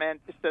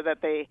enforcement so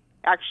that they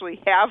actually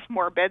have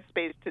more bed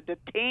space to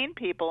detain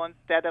people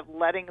instead of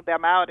letting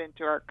them out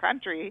into our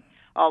country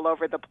all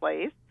over the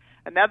place.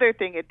 Another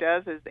thing it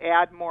does is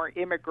add more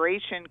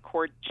immigration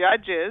court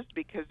judges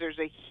because there's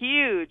a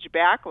huge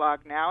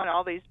backlog now, and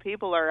all these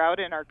people are out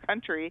in our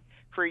country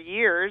for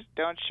years,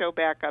 don't show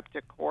back up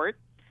to court.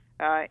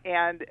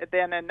 And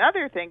then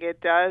another thing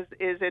it does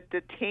is it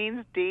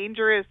detains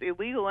dangerous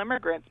illegal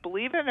immigrants.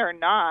 Believe it or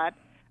not,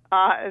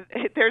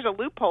 there's a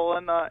loophole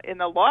in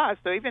the law.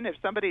 So even if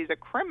somebody's a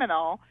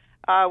criminal,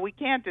 we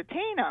can't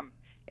detain them.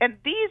 And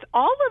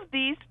all of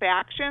these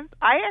factions,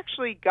 I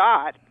actually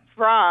got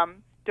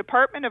from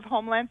Department of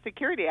Homeland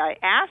Security. I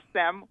asked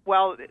them,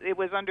 well, it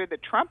was under the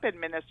Trump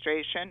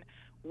administration,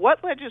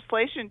 what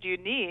legislation do you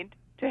need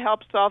to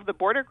help solve the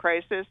border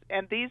crisis?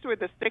 And these were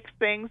the 6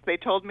 things they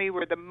told me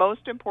were the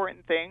most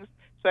important things.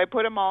 So I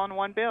put them all in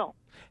one bill.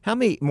 How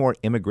many more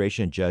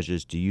immigration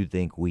judges do you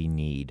think we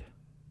need?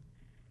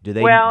 Do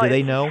they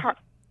know?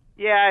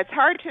 Yeah, it's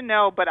hard to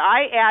know, but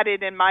I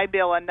added in my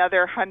bill another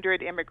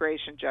 100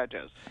 immigration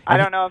judges. I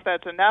don't know if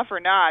that's enough or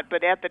not,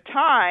 but at the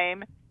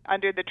time,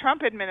 under the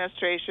Trump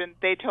administration,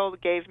 they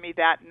gave me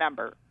that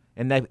number.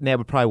 And that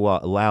would probably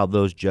allow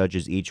those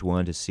judges, each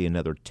one, to see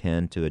another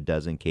 10 to a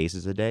dozen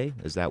cases a day?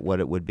 Is that what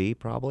it would be,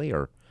 probably,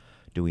 or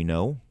do we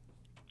know?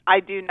 I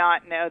do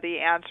not know the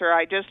answer.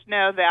 I just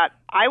know that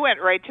I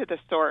went right to the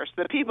source,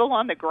 the people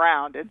on the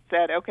ground, and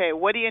said, okay,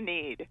 what do you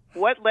need?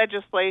 What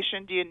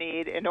legislation do you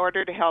need in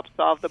order to help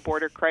solve the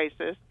border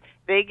crisis?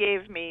 They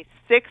gave me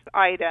 6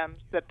 items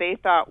that they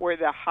thought were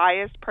the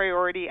highest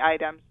priority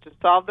items to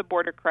solve the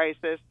border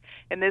crisis.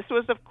 And this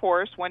was, of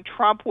course, when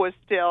Trump was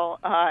still,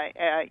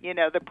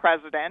 the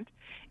president.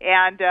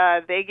 And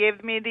they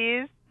gave me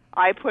these.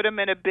 I put them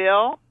in a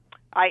bill.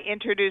 I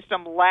introduced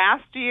them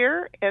last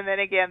year and then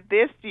again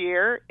this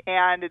year,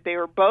 and they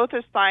were both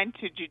assigned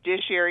to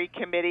Judiciary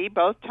Committee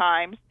both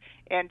times.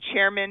 And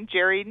Chairman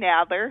Jerry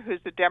Nadler,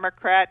 who's a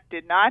Democrat,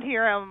 did not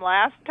hear them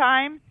last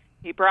time.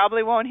 He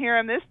probably won't hear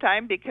them this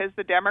time because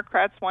the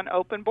Democrats want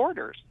open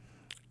borders.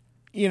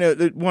 You know,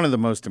 one of the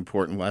most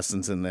important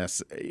lessons in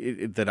this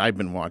that I've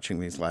been watching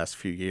these last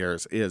few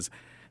years is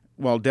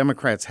while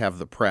Democrats have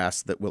the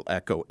press that will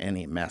echo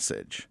any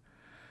message,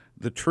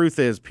 the truth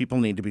is people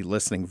need to be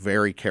listening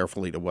very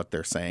carefully to what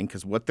they're saying,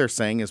 because what they're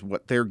saying is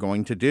what they're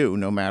going to do,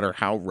 no matter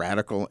how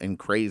radical and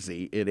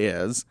crazy it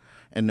is,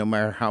 and no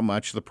matter how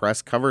much the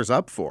press covers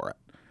up for it.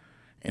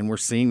 And we're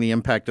seeing the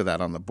impact of that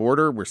on the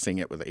border. We're seeing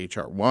it with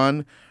H.R.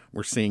 1.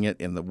 We're seeing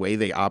it in the way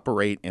they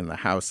operate in the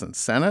House and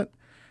Senate.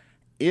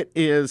 It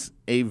is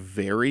a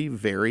very,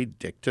 very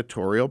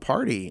dictatorial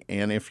party.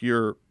 And if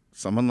you're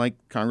someone like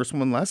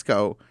Congresswoman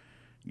Lesko,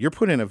 you're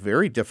put in a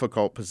very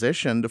difficult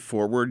position to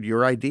forward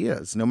your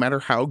ideas, no matter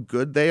how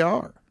good they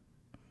are.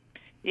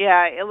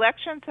 Yeah,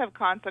 elections have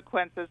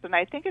consequences, and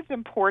I think it's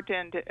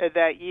important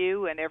that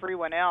you and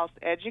everyone else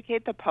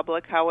educate the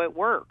public how it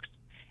works.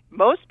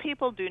 Most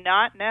people do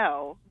not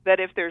know that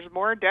if there's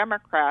more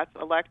Democrats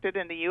elected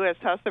in the U.S.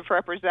 House of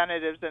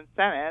Representatives and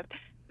Senate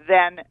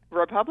than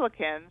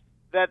Republicans,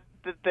 that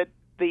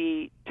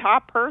the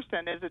top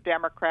person is a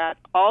Democrat.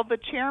 All the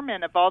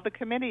chairmen of all the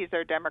committees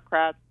are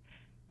Democrats.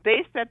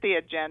 They set the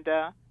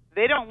agenda.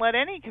 They don't let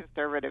any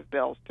conservative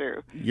bills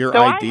through. Your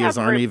ideas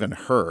aren't even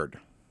heard.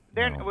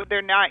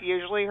 They're not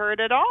usually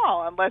heard at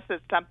all, unless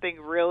it's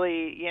something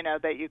really,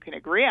 that you can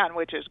agree on,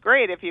 which is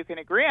great if you can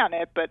agree on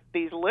it. But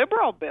these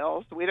liberal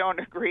bills, we don't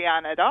agree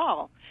on at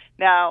all.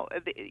 Now,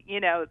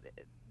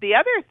 the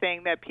other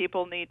thing that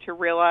people need to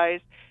realize,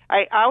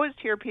 I always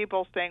hear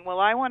people saying, well,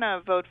 I want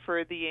to vote for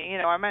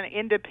I'm an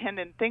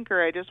independent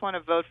thinker. I just want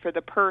to vote for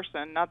the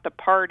person, not the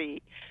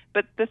party.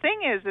 But the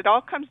thing is, it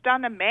all comes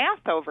down to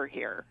math over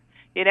here.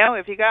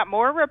 If you got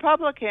more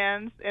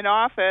Republicans in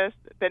office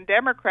than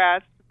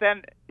Democrats,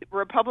 then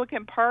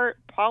Republican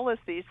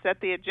policies set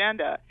the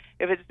agenda.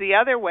 If it's the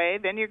other way,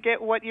 then you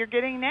get what you're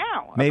getting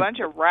now, a bunch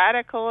of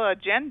radical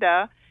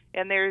agenda,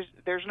 and there's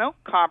no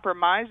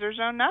compromise, there's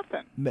no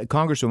nothing.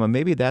 Congresswoman,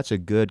 maybe that's a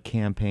good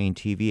campaign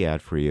TV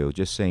ad for you,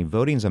 just saying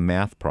voting's a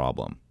math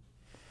problem.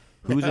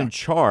 Who's in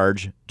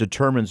charge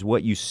determines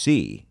what you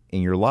see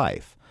in your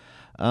life.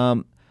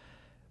 We're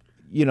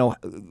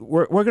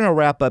going to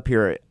wrap up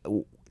here.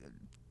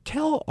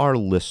 Tell our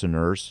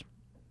listeners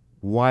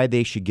why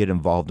they should get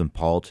involved in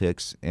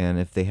politics, and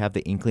if they have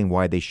the inkling,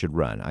 why they should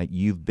run.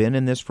 You've been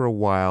in this for a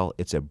while.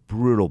 It's a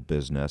brutal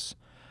business.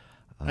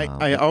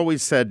 I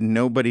always said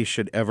nobody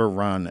should ever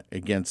run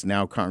against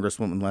now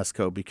Congresswoman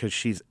Lesko because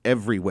she's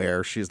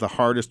everywhere. She's the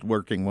hardest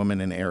working woman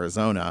in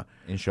Arizona.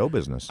 In show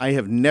business. I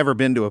have never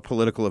been to a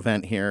political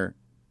event here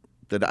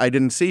that I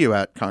didn't see you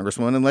at,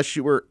 Congresswoman, unless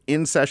you were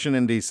in session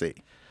in D.C.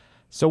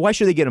 So why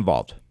should they get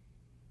involved?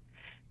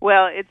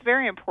 Well, it's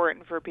very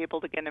important for people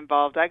to get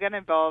involved. I got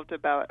involved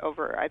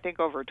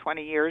over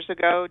 20 years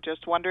ago,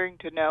 just wondering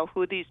to know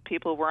who these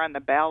people were on the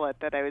ballot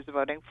that I was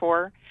voting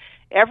for.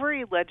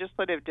 Every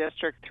legislative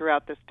district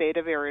throughout the state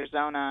of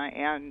Arizona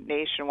and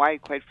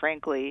nationwide, quite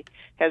frankly,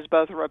 has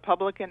both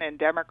Republican and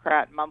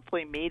Democrat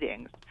monthly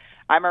meetings.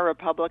 I'm a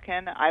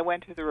Republican. I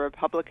went to the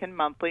Republican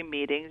monthly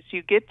meetings.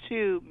 You get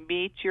to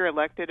meet your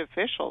elected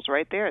officials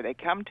right there. They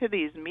come to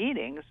these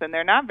meetings, and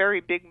they're not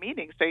very big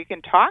meetings, so you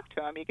can talk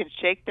to them. You can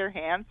shake their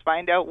hands,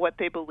 find out what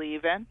they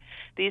believe in,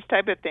 these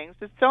type of things.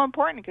 It's so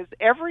important because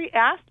every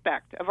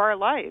aspect of our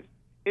life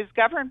is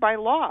governed by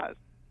laws,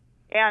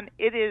 and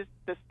it is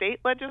the state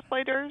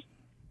legislators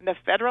and the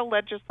federal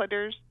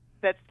legislators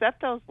that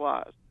set those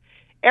laws.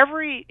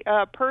 every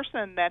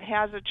person that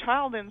has a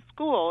child in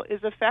school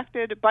is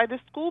affected by the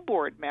school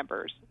board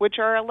members, which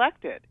are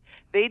elected.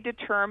 They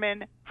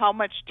determine how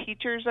much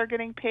teachers are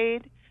getting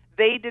paid.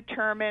 They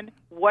determine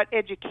what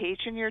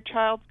education your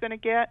child's going to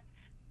get.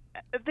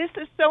 This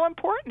is so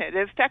important. It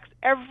affects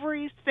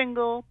every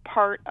single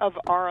part of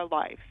our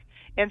life.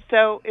 And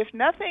so if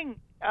nothing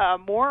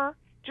more,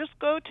 just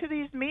go to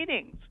these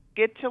meetings.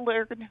 Get to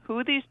learn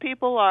who these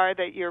people are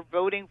that you're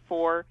voting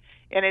for,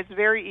 and it's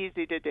very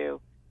easy to do.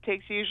 It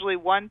takes usually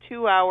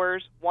 1-2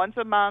 hours once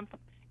a month,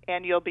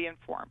 and you'll be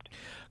informed.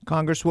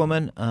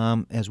 Congresswoman,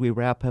 as we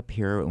wrap up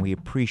here, and we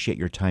appreciate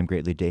your time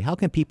greatly today, how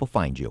can people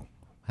find you?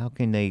 How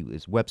can they,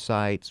 is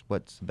websites,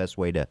 what's the best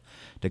way to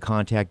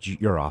contact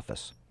your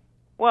office?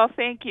 Well,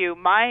 thank you.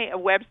 My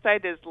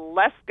website is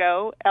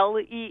Lesko,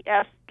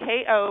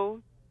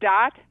 Lesko,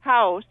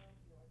 .house.gov,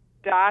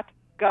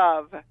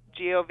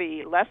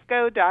 G-O-V,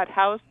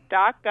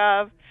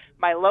 lesko.house.gov.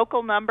 My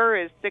local number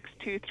is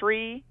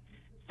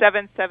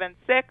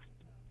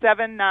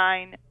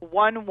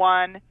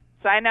 623-776-7911.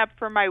 Sign up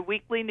for my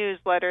weekly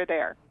newsletter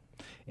there.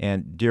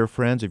 And dear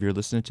friends, if you're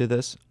listening to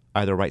this,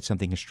 either write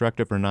something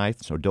constructive or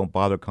nice, or don't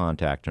bother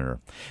contacting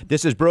her.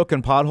 This is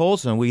Broken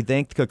Potholes, and we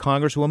thank the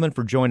Congresswoman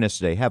for joining us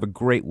today. Have a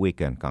great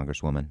weekend,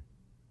 Congresswoman.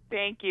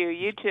 Thank you.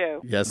 You too.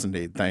 Yes,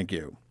 indeed. Thank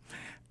you.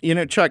 You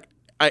know, Chuck,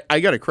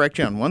 I got to correct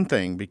you on one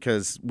thing,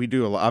 because we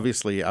do,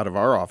 obviously, out of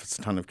our office,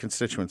 a ton of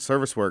constituent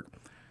service work.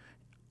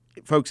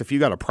 Folks, if you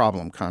got a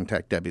problem,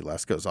 contact Debbie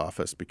Lesko's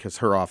office, because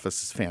her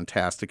office is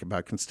fantastic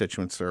about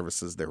constituent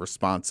services. They're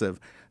responsive.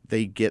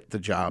 They get the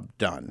job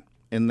done.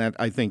 And that,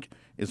 I think,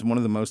 is one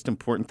of the most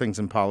important things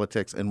in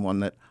politics, and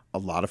one that a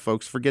lot of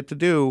folks forget to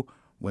do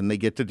when they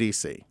get to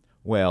D.C.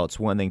 Well, it's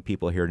one thing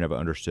people here never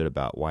understood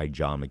about why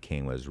John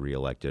McCain was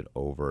reelected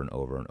over and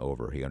over and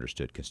over. He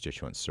understood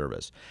constituent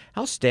service.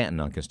 How's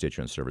Stanton on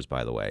constituent service,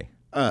 by the way?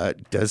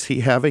 Does he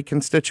have a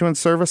constituent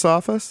service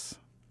office?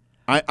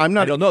 I'm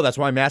not. I don't know. That's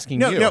why I'm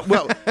asking you. No,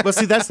 well,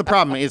 see, that's the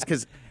problem, is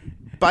because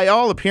by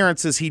all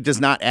appearances, he does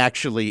not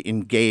actually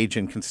engage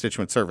in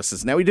constituent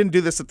services. Now, he didn't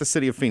do this at the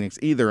city of Phoenix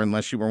either,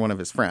 unless you were one of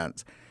his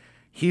friends.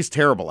 He's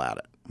terrible at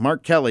it.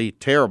 Mark Kelly,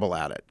 terrible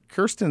at it.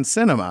 Kirsten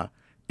Sinema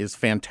is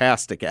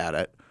fantastic at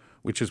it,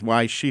 which is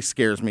why she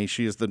scares me.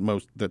 She is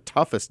the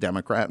toughest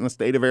Democrat in the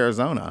state of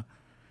Arizona,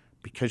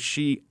 because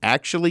she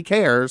actually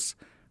cares.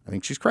 I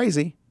think she's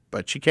crazy,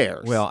 but she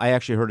cares. Well, I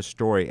actually heard a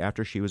story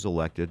after she was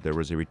elected. There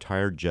was a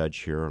retired judge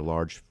here, a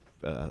large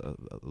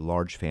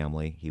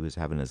family. He was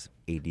having his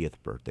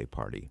 80th birthday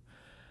party,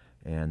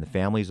 and the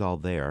family's all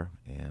there,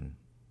 and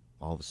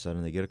all of a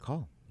sudden they get a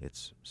call.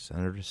 It's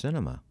Senator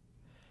Sinema.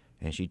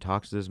 And she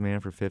talks to this man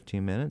for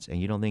 15 minutes,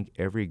 and you don't think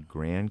every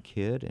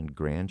grandkid and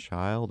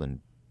grandchild and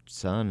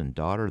son and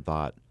daughter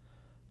thought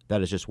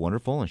that is just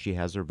wonderful, and she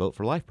has their vote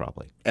for life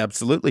probably.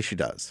 Absolutely she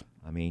does.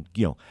 I mean,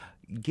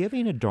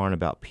 giving a darn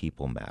about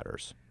people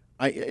matters.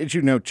 As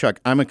you know,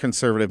 Chuck, I'm a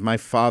conservative. My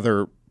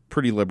father,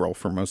 pretty liberal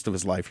for most of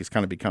his life. He's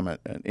kind of become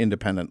an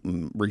independent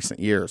in recent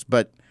years.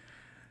 But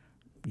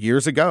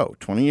years ago,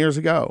 20 years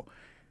ago,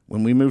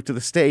 when we moved to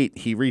the state,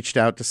 he reached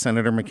out to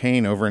Senator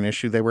McCain over an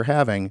issue they were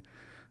having.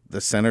 The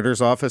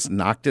senator's office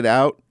knocked it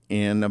out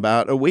in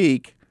about a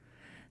week,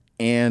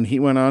 and he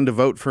went on to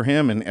vote for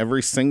him in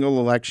every single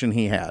election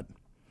he had.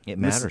 It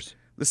matters.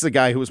 This is a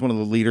guy who was one of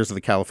the leaders of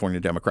the California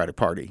Democratic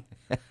Party.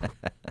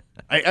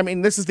 I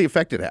mean, this is the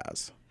effect it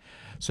has.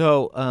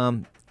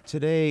 So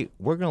today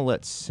we're going to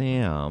let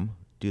Sam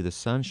do the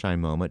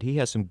sunshine moment. He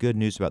has some good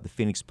news about the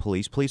Phoenix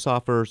police. Police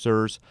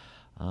officers,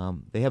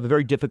 they have a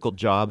very difficult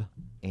job,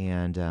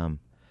 and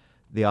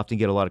they often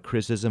get a lot of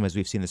criticism, as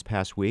we've seen this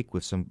past week,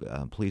 with some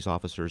police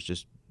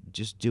officers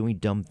just doing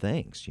dumb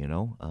things,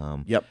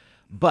 Yep.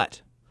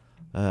 But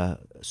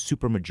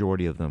super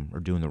majority of them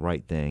are doing the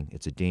right thing.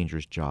 It's a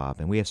dangerous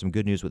job. And we have some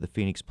good news what the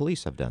Phoenix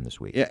police have done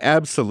this week. Yeah,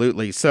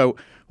 absolutely. So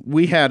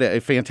we had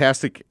a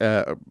fantastic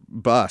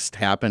bust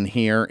happen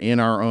here in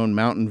our own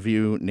Mountain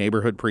View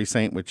neighborhood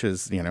precinct, which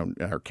is,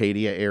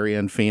 Arcadia area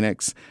in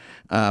Phoenix.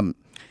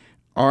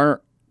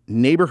 Our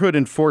neighborhood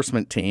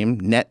enforcement team,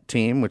 NET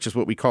team, which is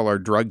what we call our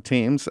drug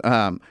teams,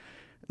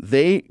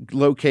 they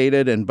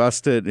located and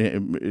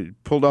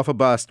pulled off a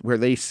bust where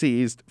they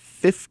seized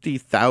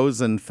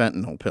 50,000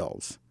 fentanyl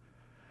pills,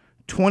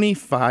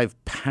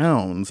 25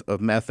 pounds of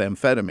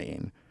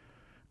methamphetamine,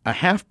 a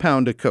half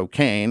pound of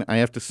cocaine. I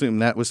have to assume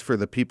that was for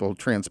the people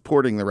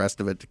transporting the rest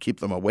of it to keep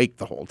them awake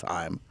the whole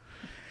time,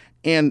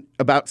 and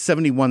about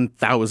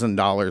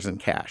 $71,000 in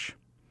cash.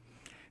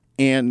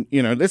 And,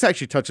 this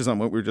actually touches on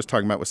what we were just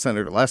talking about with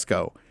Senator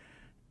Lesko.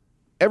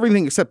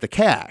 Everything except the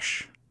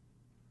cash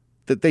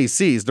that they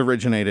seized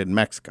originated in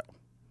Mexico.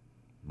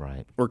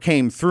 Right. Or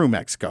came through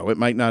Mexico. It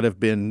might not have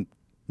been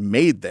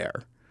made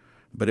there,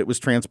 but it was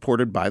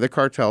transported by the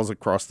cartels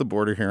across the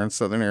border here in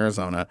southern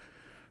Arizona,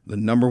 the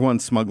number one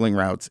smuggling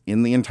routes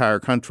in the entire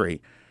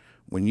country.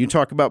 When you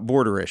talk about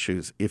border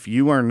issues, if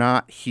you are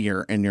not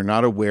here and you're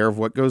not aware of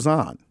what goes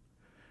on,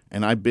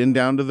 and I've been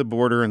down to the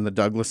border in the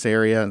Douglas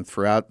area and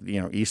throughout,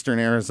 eastern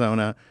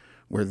Arizona,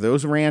 where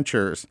those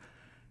ranchers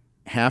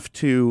have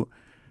to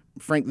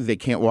Frankly, they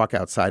can't walk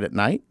outside at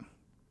night.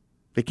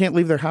 They can't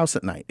leave their house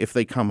at night. If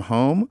they come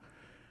home,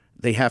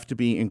 they have to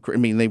be,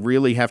 they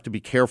really have to be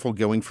careful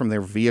going from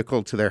their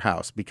vehicle to their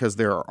house because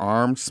there are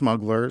armed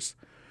smugglers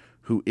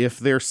who, if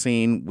they're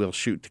seen, will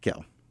shoot to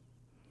kill.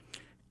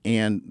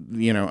 And,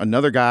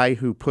 another guy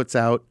who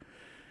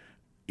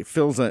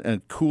fills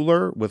a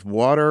cooler with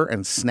water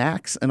and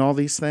snacks and all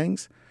these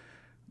things,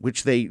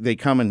 which they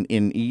come and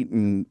eat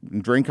and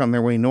drink on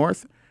their way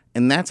north.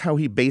 And that's how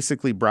he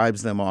basically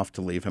bribes them off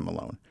to leave him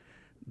alone.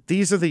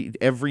 These are the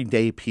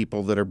everyday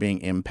people that are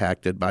being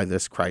impacted by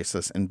this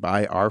crisis and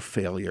by our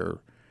failure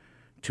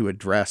to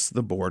address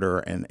the border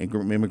and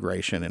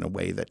immigration in a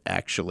way that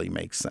actually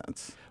makes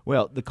sense.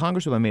 Well, the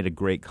Congresswoman made a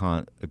great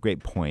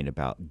point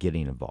about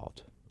getting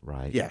involved,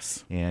 right?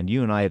 Yes. And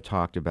you and I have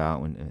talked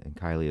about, and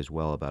Kylie as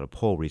well, about a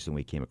poll recently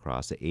we came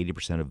across that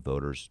 80% of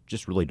voters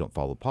just really don't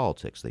follow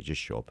politics. They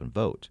just show up and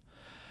vote.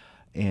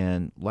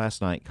 And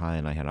last night, Kylie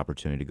and I had an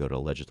opportunity to go to a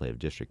legislative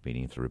district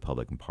meeting for the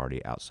Republican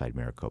Party outside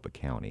Maricopa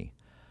County.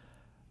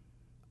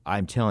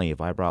 I'm telling you,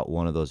 if I brought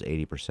one of those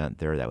 80%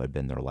 there, that would have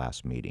been their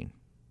last meeting.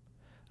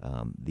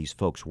 These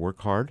folks work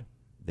hard,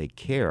 they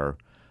care,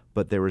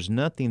 but there was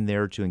nothing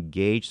there to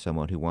engage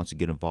someone who wants to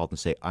get involved and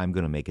say, I'm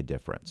going to make a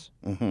difference.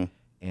 Mm-hmm.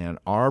 And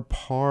our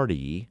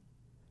party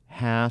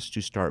has to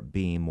start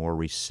being more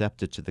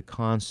receptive to the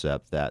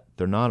concept that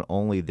they're not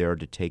only there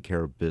to take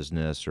care of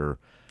business or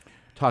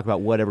talk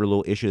about whatever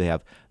little issue they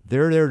have.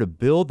 They're there to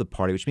build the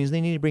party, which means they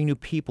need to bring new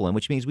people in,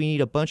 which means we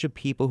need a bunch of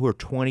people who are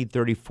 20,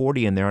 30,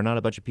 40 in there, and not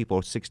a bunch of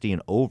people 60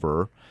 and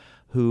over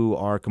who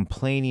are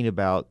complaining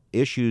about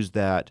issues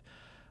that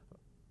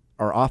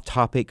are off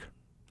topic.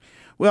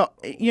 Well,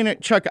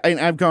 Chuck,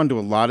 I've gone to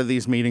a lot of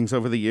these meetings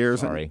over the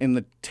years, and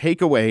the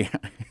takeaway,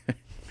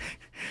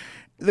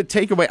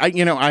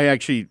 I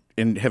actually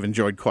have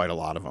enjoyed quite a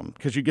lot of them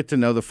because you get to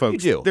know the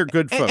folks. You do. They're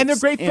good folks. And they're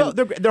great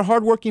folks. They're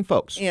hardworking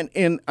folks.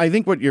 And I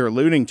think what you're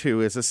alluding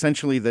to is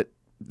essentially that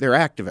they're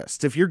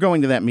activists. If you're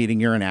going to that meeting,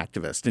 you're an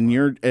activist. And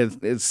you're,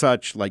 as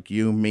such, like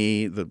you,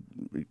 me,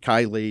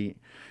 Kylie,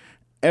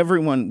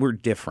 everyone, we're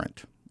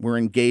different. We're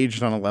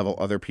engaged on a level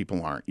other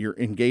people aren't. You're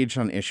engaged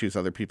on issues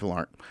other people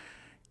aren't.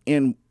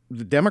 And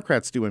the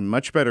Democrats do a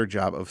much better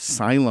job of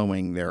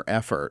siloing their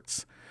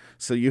efforts.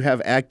 So you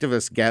have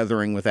activists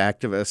gathering with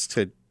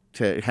activists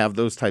to have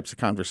those types of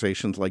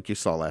conversations like you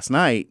saw last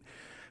night.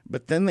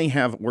 But then they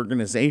have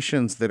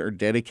organizations that are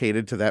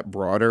dedicated to that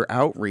broader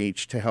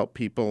outreach to help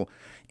people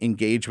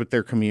engage with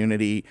their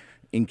community,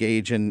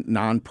 engage in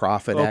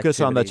nonprofit Focus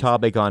activities. on the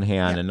topic on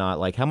hand and not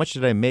like, how much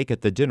did I make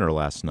at the dinner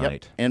last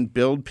night? And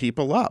build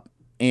people up.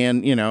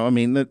 And,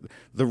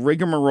 the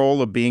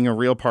rigmarole of being a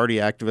real party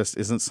activist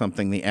isn't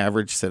something the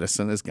average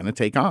citizen is going to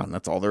take on.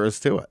 That's all there is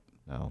to it.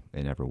 No,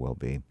 it never will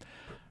be.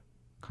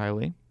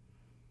 Kylie,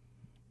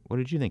 what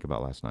did you think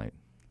about last night?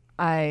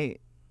 I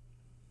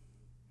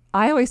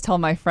always tell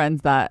my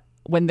friends that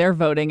when they're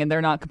voting and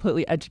they're not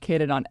completely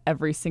educated on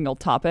every single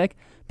topic,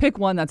 pick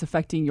one that's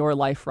affecting your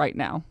life right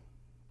now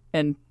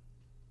and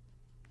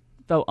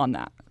vote on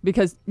that.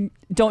 Because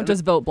don't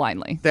just vote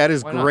blindly. That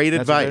is great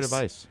advice. That's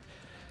great advice.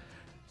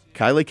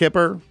 Kylie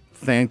Kipper,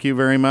 thank you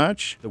very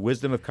much. The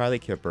wisdom of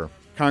Kylie Kipper.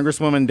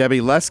 Congresswoman Debbie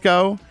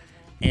Lesko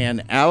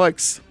and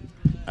Alex,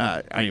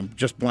 I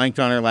just blanked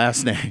on her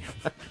last name.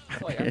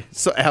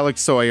 So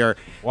Alex Sawyer.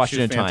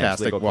 Washington Times,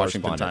 fantastic. legal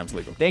Washington correspondent. Times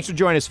legal. Thanks for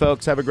joining us,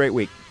 folks. Have a great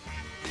week.